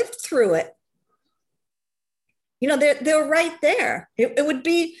they lived through it. They're right there. It would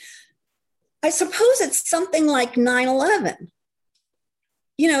be, I suppose it's something like 9/11.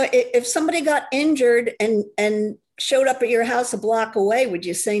 If somebody got injured and showed up at your house a block away, would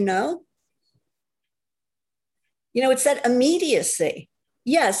you say no? It's that immediacy.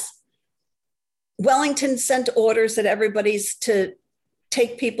 Yes, Wellington sent orders that everybody's to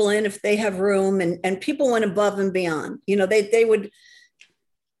take people in if they have room, and people went above and beyond. They would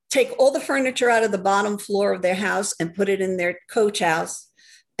take all the furniture out of the bottom floor of their house and put it in their coach house,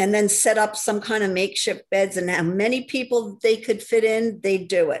 and then set up some kind of makeshift beds, and how many people they could fit in, they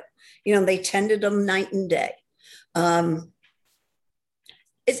do it. They tended them night and day.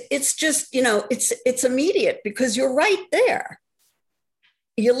 It's just, it's immediate, because you're right there.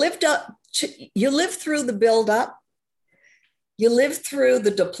 You lived through the buildup. You lived through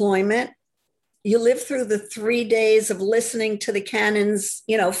the deployment. You lived through the 3 days of listening to the cannons,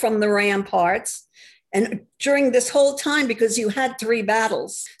 from the ramparts. And during this whole time, because you had 3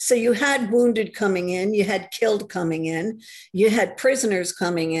 battles. So you had wounded coming in, you had killed coming in, you had prisoners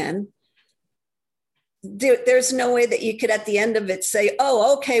coming in. There's no way that you could, at the end of it, say,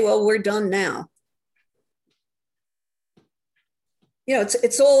 oh, okay, well, we're done now.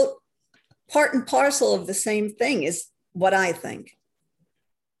 It's all part and parcel of the same thing, is what I think.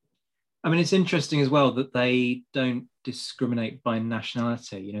 I mean, it's interesting as well that they don't discriminate by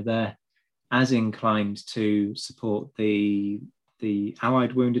nationality. They're as inclined to support the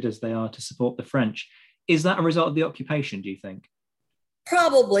Allied wounded as they are to support the French. Is that a result of the occupation, do you think?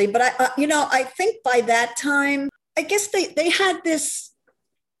 Probably, but I think by that time, I guess they had this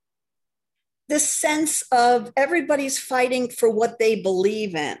sense of everybody's fighting for what they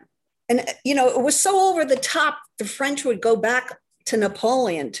believe in. And, it was so over the top, the French would go back to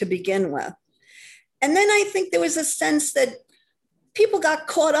Napoleon to begin with. And then I think there was a sense that people got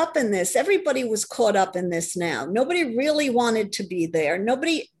caught up in this. Everybody was caught up in this now. Nobody really wanted to be there.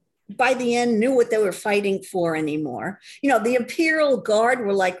 Nobody, by the end, knew what they were fighting for anymore. The Imperial Guard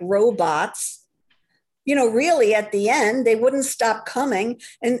were like robots. Really at the end, they wouldn't stop coming.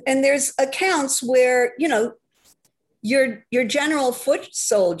 And there's accounts where, your general foot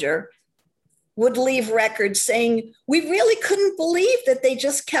soldier would leave records saying, we really couldn't believe that they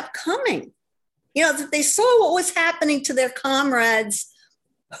just kept coming. That they saw what was happening to their comrades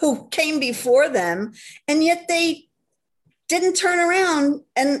who came before them, and yet they didn't turn around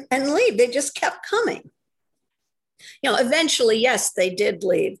and leave. They just kept coming. Eventually, yes, they did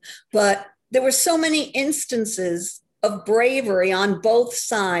leave, but there were so many instances of bravery on both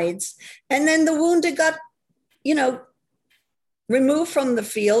sides. And then the wounded got, removed from the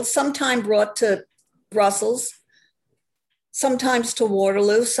field, sometimes brought to Brussels, sometimes to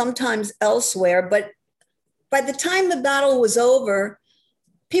Waterloo, sometimes elsewhere. But by the time the battle was over,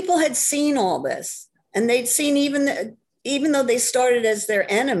 people had seen all this, and they'd seen, even though they started as their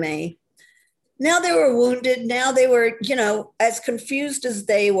enemy, now they were wounded. Now they were, as confused as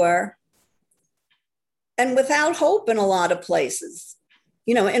they were, and without hope in a lot of places,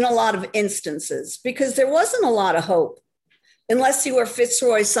 in a lot of instances, because there wasn't a lot of hope. unless you were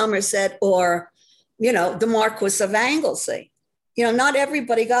Fitzroy Somerset or, the Marquis of Anglesey. Not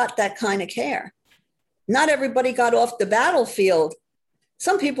everybody got that kind of care. Not everybody got off the battlefield.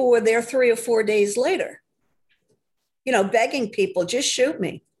 Some people were there 3 or 4 days later, begging people, just shoot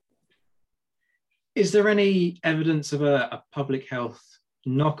me. Is there any evidence of a public health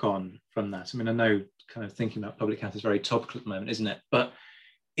knock-on from that? I mean, I know kind of thinking about public health is very topical at the moment, isn't it? But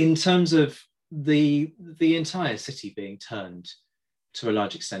in terms of the entire city being turned to a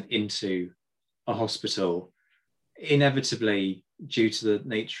large extent into a hospital, inevitably, due to the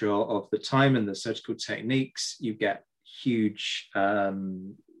nature of the time and the surgical techniques, you get huge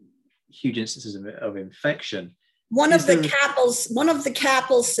instances of infection. One of the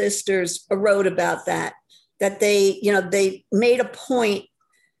Capel sisters wrote about that they made a point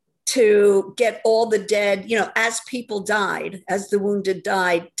to get all the dead, as people died, as the wounded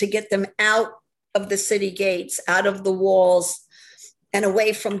died, to get them out of the city gates, out of the walls, and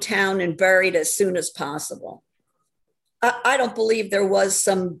away from town and buried as soon as possible. I don't believe there was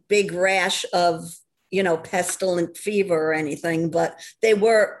some big rash of, pestilent fever or anything, but they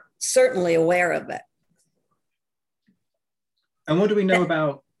were certainly aware of it. And what do we know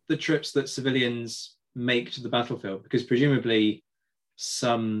about the trips that civilians make to the battlefield? Because presumably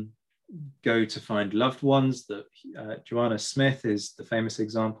some go to find loved ones. That Joanna Smith is the famous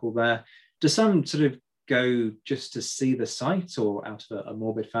example there. Do some sort of go just to see the site or out of a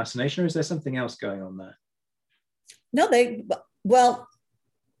morbid fascination, or is there something else going on there? No, there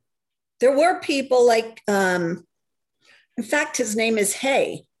were people like, in fact, his name is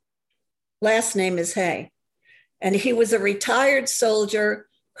Hay. Last name is Hay. And he was a retired soldier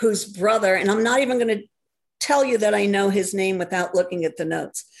whose brother, and I'm not even going to tell you that I know his name without looking at the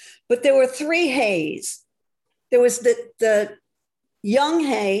notes, but there were 3 Hays. There was the young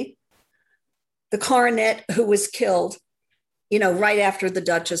Hay, the coronet who was killed, right after the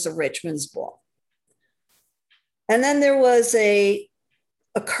Duchess of Richmond's ball. And then there was a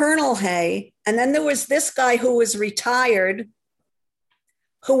Colonel Hay. And then there was this guy who was retired,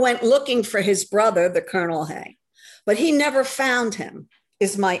 who went looking for his brother, the Colonel Hay. But he never found him,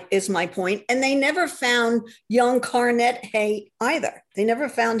 is my point. And they never found young Cornet Hay either. They never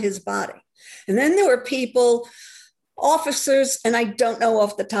found his body. And then there were people, officers, and I don't know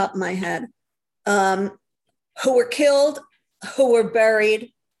off the top of my head, who were killed, who were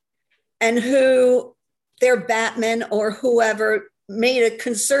buried, and who their batman or whoever made a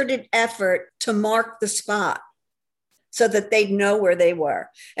concerted effort to mark the spot so that they'd know where they were.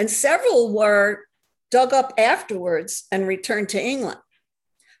 And several were dug up afterwards and returned to England.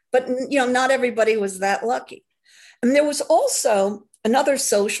 But, not everybody was that lucky. And there was also another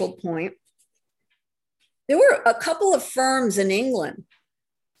social point. There were a couple of firms in England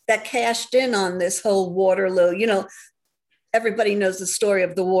that cashed in on this whole Waterloo. Everybody knows the story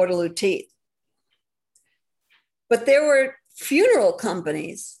of the Waterloo teeth. But there were funeral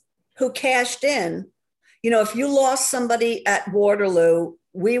companies who cashed in. If you lost somebody at Waterloo,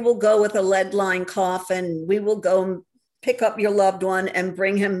 we will go with a lead-lined coffin. We will go pick up your loved one and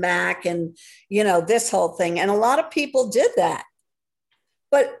bring him back, and, this whole thing. And a lot of people did that.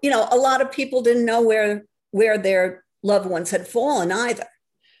 But, a lot of people didn't know where their loved ones had fallen either.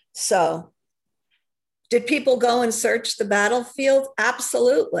 So did people go and search the battlefield?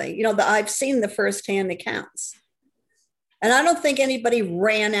 Absolutely. I've seen the firsthand accounts. And I don't think anybody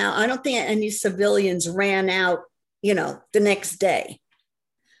ran out. I don't think any civilians ran out, the next day.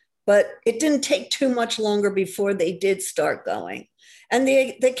 But it didn't take too much longer before they did start going. And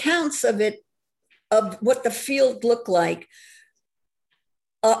the accounts of it, of what the field looked like,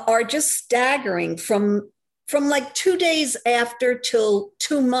 are just staggering from like 2 days after till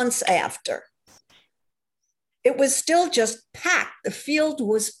 2 months after. It was still just packed. The field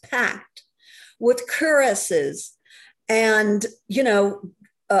was packed with cuirasses and,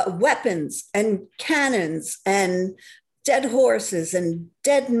 weapons and cannons and dead horses and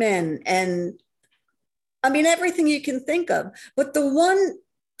dead men. And everything you can think of. But the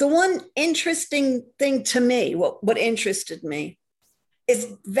one interesting thing to me, what interested me,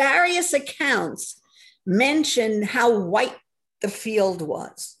 is various accounts mention how white the field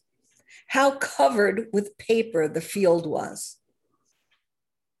was, how covered with paper the field was.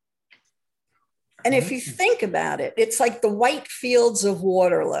 And if you think about it, it's like the white fields of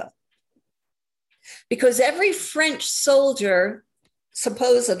Waterloo. Because every French soldier,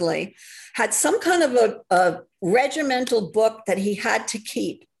 supposedly, had some kind of a regimental book that he had to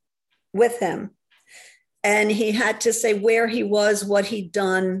keep with him. And he had to say where he was, what he'd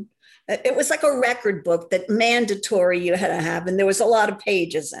done. It was like a record book that mandatory you had to have. And there was a lot of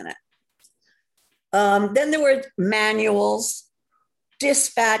pages in it. Then there were manuals,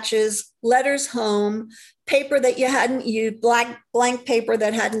 dispatches, letters home, paper that you hadn't used, blank paper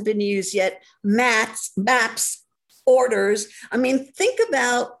that hadn't been used yet, maps, orders. I mean, think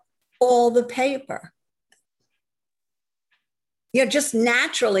about all the paper. Just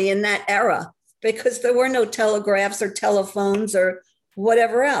naturally in that era, because there were no telegraphs or telephones or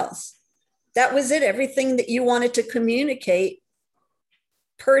whatever else. That was it. Everything that you wanted to communicate,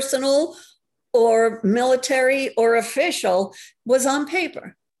 personal or military or official, was on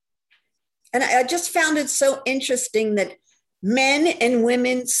paper. And I just found it so interesting that men and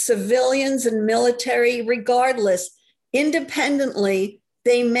women, civilians and military, regardless, independently,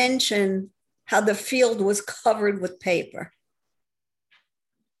 they mention how the field was covered with paper.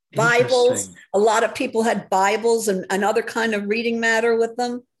 Bibles, a lot of people had Bibles and other kind of reading matter with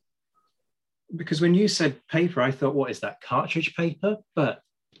them. Because when you said paper, I thought, what is that, cartridge paper? But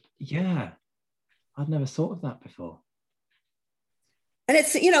yeah, I'd never thought of that before. And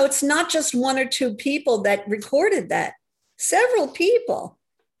it's not just one or two people that recorded that, several people.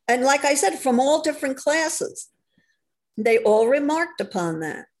 And like I said, from all different classes, they all remarked upon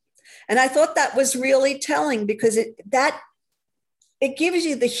that. And I thought that was really telling, because it gives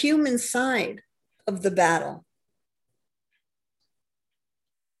you the human side of the battle.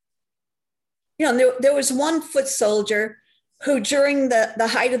 There was one foot soldier who, during the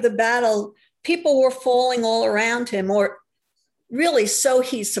height of the battle, people were falling all around him, or really so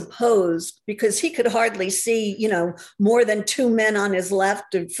he supposed, because he could hardly see, more than two men on his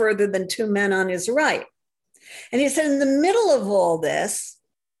left and further than two men on his right. And he said, in the middle of all this,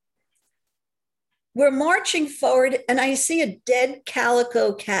 we're marching forward and I see a dead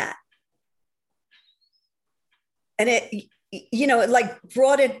calico cat. And it like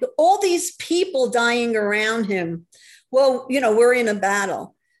brought it, all these people dying around him. Well, we're in a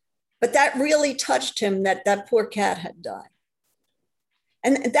battle. But that really touched him, that poor cat had died.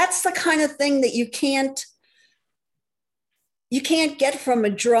 And that's the kind of thing that you can't get from a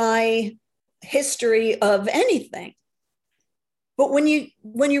dry history of anything. But when you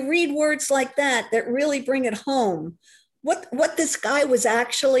read words like that really bring it home, what this guy was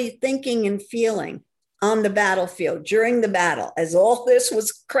actually thinking and feeling on the battlefield during the battle, as all this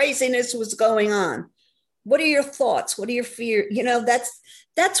craziness was going on. What are your thoughts? What are your fears?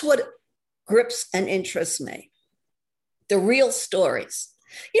 That's what grips and interests me. The real stories.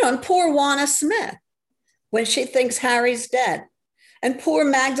 And poor Juana Smith, when she thinks Harry's dead. And poor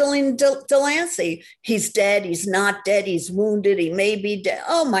Magdalene Delancey, he's dead, he's not dead, he's wounded, he may be dead.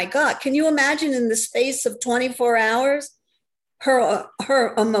 Oh my God, can you imagine in the space of 24 hours,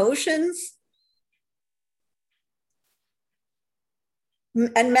 her emotions?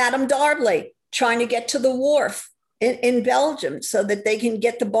 And Madame Darbley trying to get to the wharf in Belgium so that they can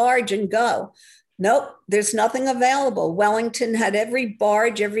get the barge and go. Nope, there's nothing available. Wellington had every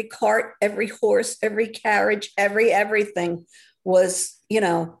barge, every cart, every horse, every carriage, everything was,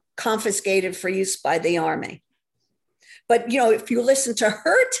 confiscated for use by the army. But, if you listen to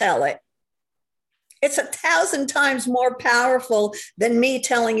her tell it, it's 1,000 times more powerful than me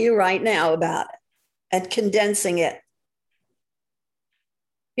telling you right now about it and condensing it.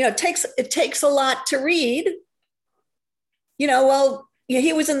 It takes a lot to read. He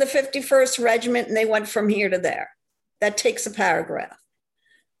was in the 51st Regiment and they went from here to there. That takes a paragraph.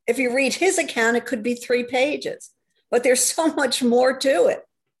 If you read his account, it could be 3 pages, but there's so much more to it.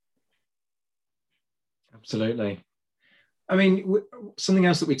 Absolutely. I mean, something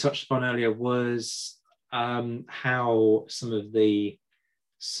else that we touched upon earlier was how some of the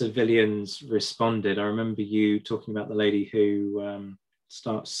civilians responded. I remember you talking about the lady who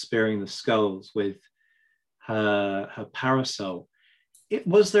starts spearing the skulls with her parasol.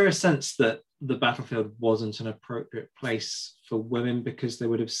 Was there a sense that the battlefield wasn't an appropriate place for women because they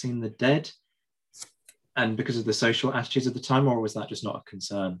would have seen the dead and because of the social attitudes of the time, or was that just not a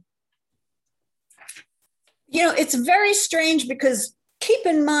concern? It's very strange, because keep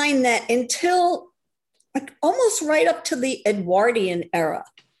in mind that until almost right up to the Edwardian era,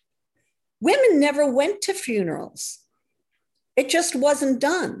 women never went to funerals. It just wasn't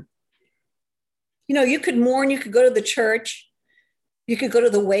done. You could mourn, you could go to the church, you could go to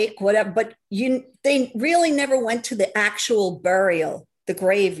the wake, whatever, but they really never went to the actual burial, the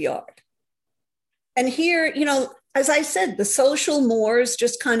graveyard. And here, as I said, the social mores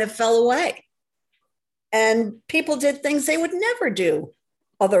just kind of fell away. And people did things they would never do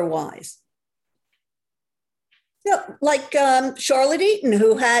otherwise. Like Charlotte Eaton,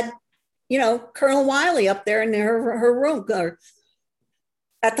 who had, Colonel Wiley up there in her room or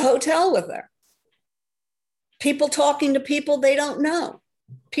at the hotel with her. People talking to people they don't know.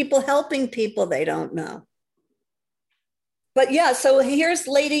 People helping people they don't know. But yeah, so here's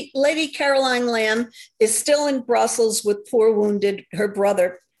Lady Caroline Lamb is still in Brussels with poor wounded her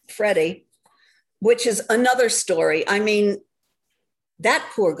brother Freddie, which is another story. I mean, that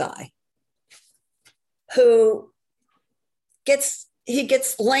poor guy who gets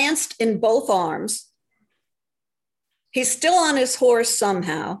lanced in both arms. He's still on his horse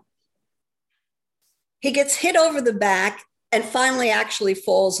somehow. He gets hit over the back and finally actually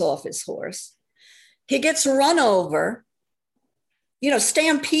falls off his horse. He gets run over,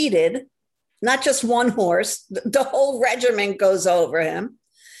 stampeded, not just one horse, the whole regiment goes over him.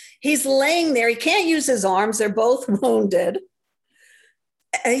 He's laying there. He can't use his arms. They're both wounded.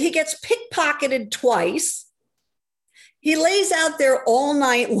 He gets pickpocketed twice. He lays out there all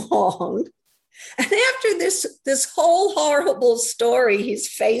night long. And after this whole horrible story, he's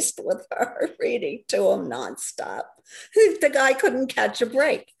faced with her reading to him nonstop. The guy couldn't catch a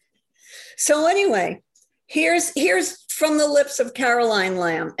break. So anyway, here's from the lips of Caroline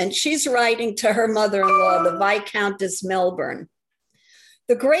Lamb, and she's writing to her mother-in-law, the Viscountess Melbourne.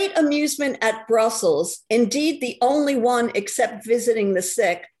 The great amusement at Brussels, indeed the only one except visiting the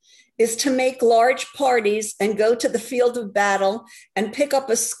sick, is to make large parties and go to the field of battle and pick up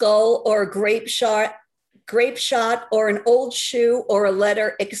a skull or a grape shot or an old shoe or a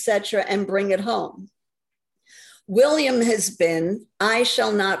letter, etc., and bring it home. William has been, I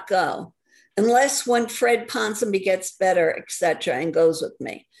shall not go, unless when Fred Ponsonby gets better, etc., and goes with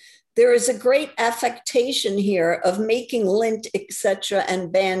me. There is a great affectation here of making lint, etc.,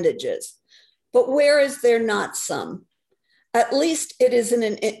 and bandages. But where is there not some? At least it is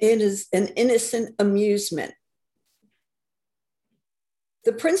an innocent amusement.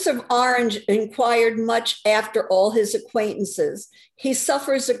 The Prince of Orange inquired much after all his acquaintances. He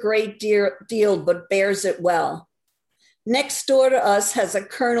suffers a great deal, but bears it well. Next door to us has a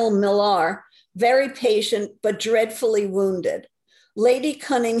Colonel Millar, very patient, but dreadfully wounded. Lady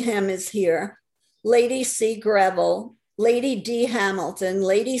Cunningham is here, Lady C. Greville, Lady D. Hamilton,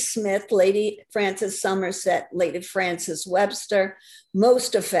 Lady Smith, Lady Frances Somerset, Lady Frances Webster,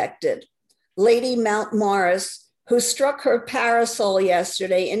 most affected. Lady Mountmorris, who struck her parasol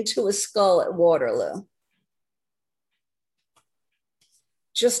yesterday into a skull at Waterloo.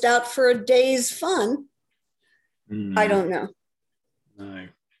 Just out for a day's fun. I don't know. No.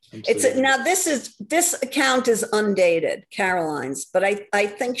 Now this account is undated, Caroline's, but I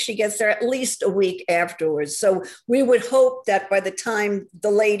think she gets there at least a week afterwards. So we would hope that by the time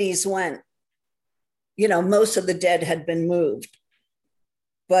the ladies went, most of the dead had been moved.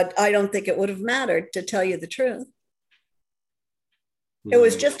 But I don't think it would have mattered, to tell you the truth. It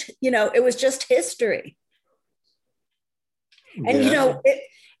was just history. And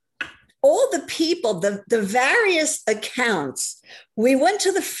all the people, the various accounts, we went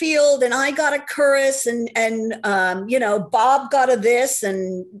to the field and I got a cuirass and Bob got a this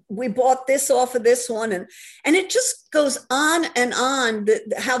and we bought this off of this one. And it just goes on and on,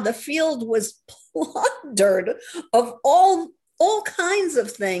 how the field was plundered of all kinds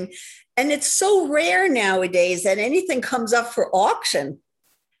of things. And it's so rare nowadays that anything comes up for auction,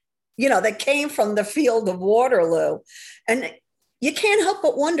 that came from the field of Waterloo. And you can't help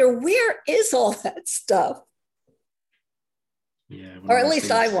but wonder, where is all that stuff? Yeah. Or at least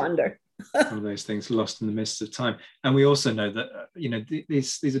I wonder. One of those things lost in the midst of time. And we also know that,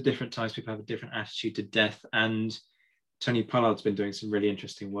 these are different times. People have a different attitude to death. And Tony Pollard's been doing some really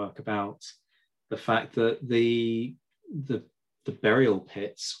interesting work about the fact that the burial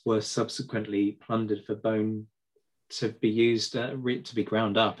pits were subsequently plundered for bone to be used, to be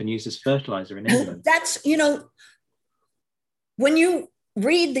ground up and used as fertilizer in England. That's, when you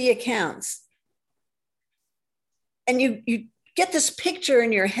read the accounts and you get this picture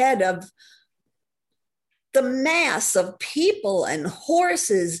in your head of the mass of people and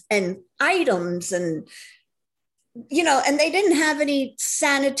horses and items and they didn't have any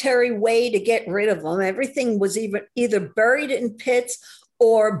sanitary way to get rid of them. Everything was either buried in pits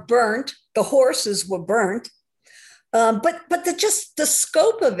or burnt. The horses were burnt. But the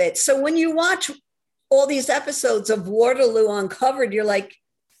scope of it. So when you watch all these episodes of Waterloo Uncovered, you're like,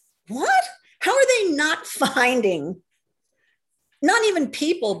 what? How are they not finding not even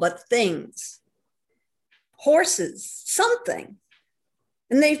people, but things, horses, something?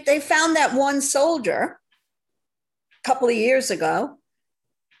 And they found that one soldier a couple of years ago,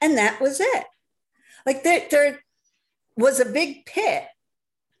 and that was it. Like there was a big pit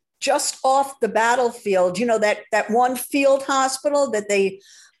just off the battlefield, that one field hospital that they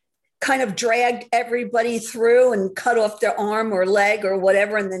kind of dragged everybody through and cut off their arm or leg or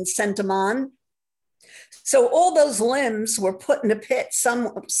whatever and then sent them on. So all those limbs were put in a pit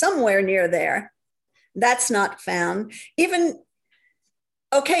somewhere near there. That's not found. Even,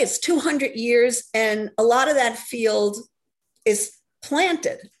 okay, it's 200 years, and a lot of that field is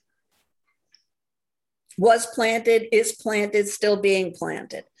planted. Was planted, is planted, still being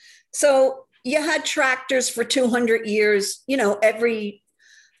planted. So you had tractors for 200 years,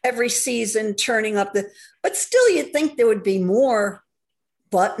 every season turning up but still you'd think there would be more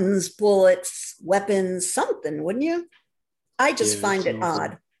buttons, bullets, weapons, something, wouldn't you? I just find it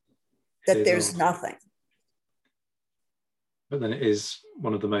odd that there's nothing. But then it is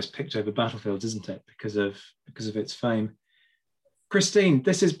one of the most picked over battlefields, isn't it? Because of its fame. Kristine,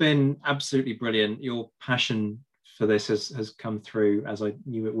 this has been absolutely brilliant. Your passion for this has come through, as I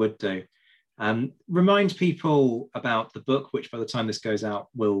knew it would do. Remind people about the book, which by the time this goes out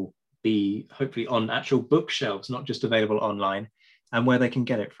will be hopefully on actual bookshelves, not just available online, and where they can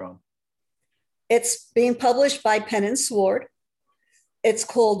get it from. It's being published by Pen and Sword. It's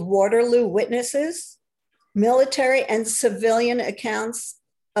called Waterloo Witnesses, Military and Civilian Accounts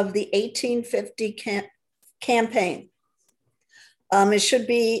of the 1850 Campaign. It should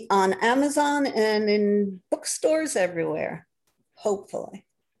be on Amazon and in bookstores everywhere, hopefully.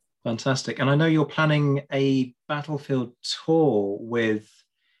 Fantastic. And I know you're planning a battlefield tour with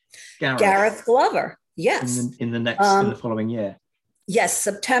Gareth Glover. Yes. In the following year. Yes,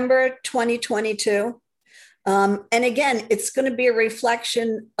 September 2022. And again, it's going to be a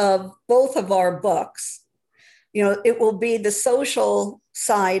reflection of both of our books. It will be the social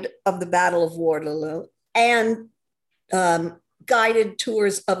side of the Battle of Waterloo and guided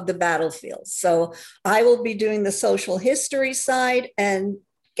tours of the battlefield. So I will be doing the social history side, and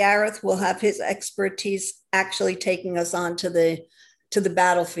Gareth will have his expertise actually taking us on to the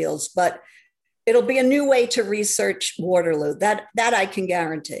battlefields. But it'll be a new way to research Waterloo. That I can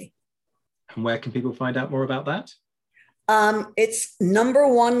guarantee. And where can people find out more about that? It's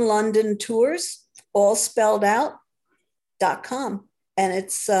 #1 London Tours, all spelled out, .com. And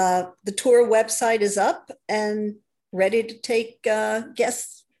it's the tour website is up and ready to take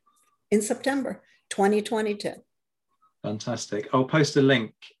guests in September 2022. Fantastic. I'll post a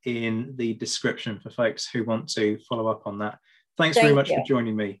link in the description for folks who want to follow up on that. Thanks very much for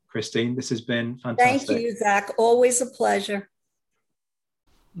joining me, Kristine. This has been fantastic. Thank you, Zach. Always a pleasure.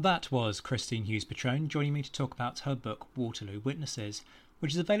 That was Kristine Hughes Patrone joining me to talk about her book Waterloo Witnesses,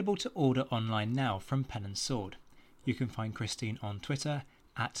 which is available to order online now from Pen and Sword. You can find Kristine on Twitter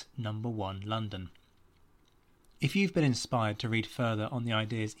at #1 London. If you've been inspired to read further on the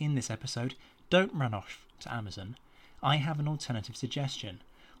ideas in this episode, don't run off to Amazon. I have an alternative suggestion.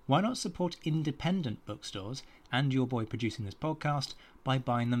 Why not support independent bookstores and your boy producing this podcast by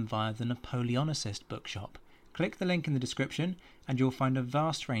buying them via the Napoleonicist bookshop? Click the link in the description and you'll find a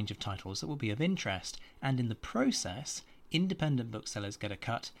vast range of titles that will be of interest, and in the process, independent booksellers get a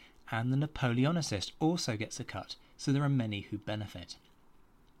cut and the Napoleonicist also gets a cut, so there are many who benefit.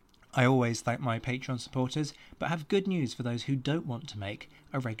 I always thank my Patreon supporters, but have good news for those who don't want to make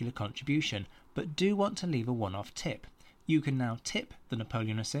a regular contribution, but do want to leave a one-off tip. You can now tip the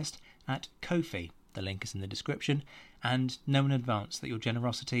Napoleonicist at Ko-fi, the link is in the description, and know in advance that your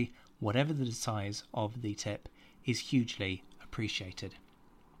generosity, whatever the size of the tip, is hugely appreciated.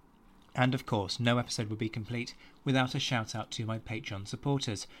 And of course, no episode would be complete without a shout out to my Patreon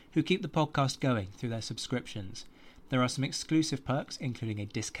supporters, who keep the podcast going through their subscriptions. There are some exclusive perks, including a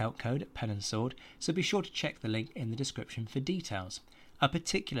discount code at Pen and Sword, so be sure to check the link in the description for details. A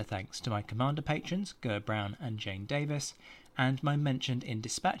particular thanks to my Commander patrons, Gerd Brown and Jane Davis, and my mentioned in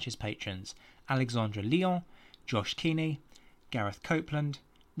Dispatches patrons, Alexandra Lyon, Josh Keeney, Gareth Copeland,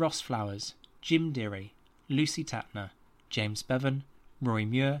 Ross Flowers, Jim Deary, Lucy Tatner, James Bevan, Rory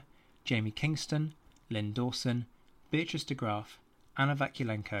Muir, Jamie Kingston, Lynn Dawson, Beatrice de Graaf, Anna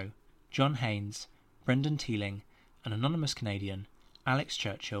Vakulenko, John Haynes, Brendan Teeling, an anonymous Canadian, Alex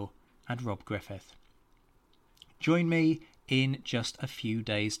Churchill, and Rob Griffith. Join me in just a few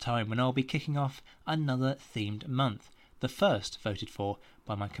days' time when I'll be kicking off another themed month, the first voted for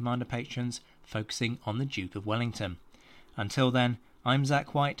by my Commander patrons, focusing on the Duke of Wellington. Until then, I'm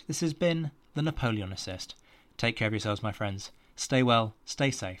Zach White. This has been the Napoleonicist. Take care of yourselves, my friends. Stay well,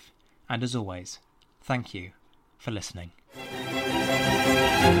 stay safe, and as always, thank you for listening.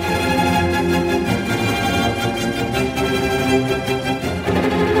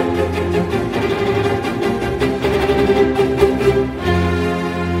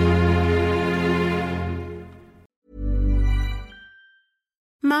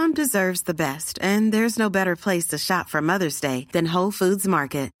 Mom deserves the best, and there's no better place to shop for Mother's Day than Whole Foods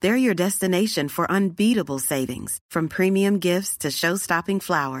Market. They're your destination for unbeatable savings, from premium gifts to show-stopping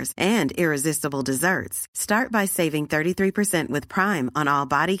flowers and irresistible desserts. Start by saving 33% with Prime on all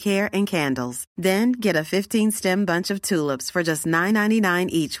body care and candles. Then get a 15-stem bunch of tulips for just $9.99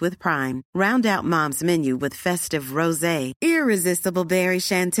 each with Prime. Round out Mom's menu with festive rosé, irresistible berry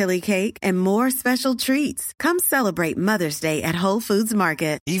chantilly cake, and more special treats. Come celebrate Mother's Day at Whole Foods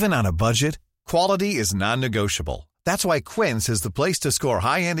Market. Even on a budget, quality is non-negotiable. That's why Quince is the place to score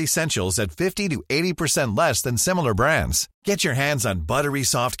high-end essentials at 50 to 80% less than similar brands. Get your hands on buttery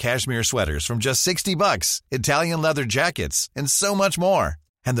soft cashmere sweaters from just $60, Italian leather jackets, and so much more.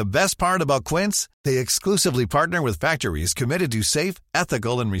 And the best part about Quince, they exclusively partner with factories committed to safe,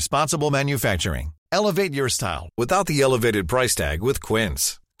 ethical, and responsible manufacturing. Elevate your style without the elevated price tag with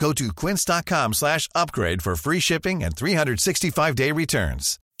Quince. Go to quince.com/upgrade for free shipping and 365-day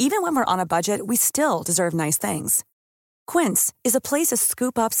returns. Even when we're on a budget, we still deserve nice things. Quince is a place to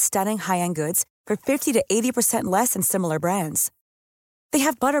scoop up stunning high-end goods for 50 to 80% less than similar brands. They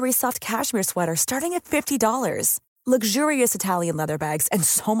have buttery soft cashmere sweaters starting at $50, luxurious Italian leather bags, and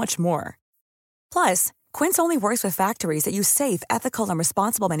so much more. Plus, Quince only works with factories that use safe, ethical, and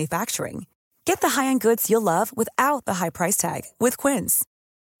responsible manufacturing. Get the high-end goods you'll love without the high price tag with Quince.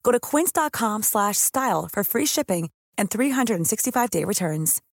 Go to quince.com/style for free shipping and 365-day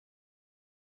returns.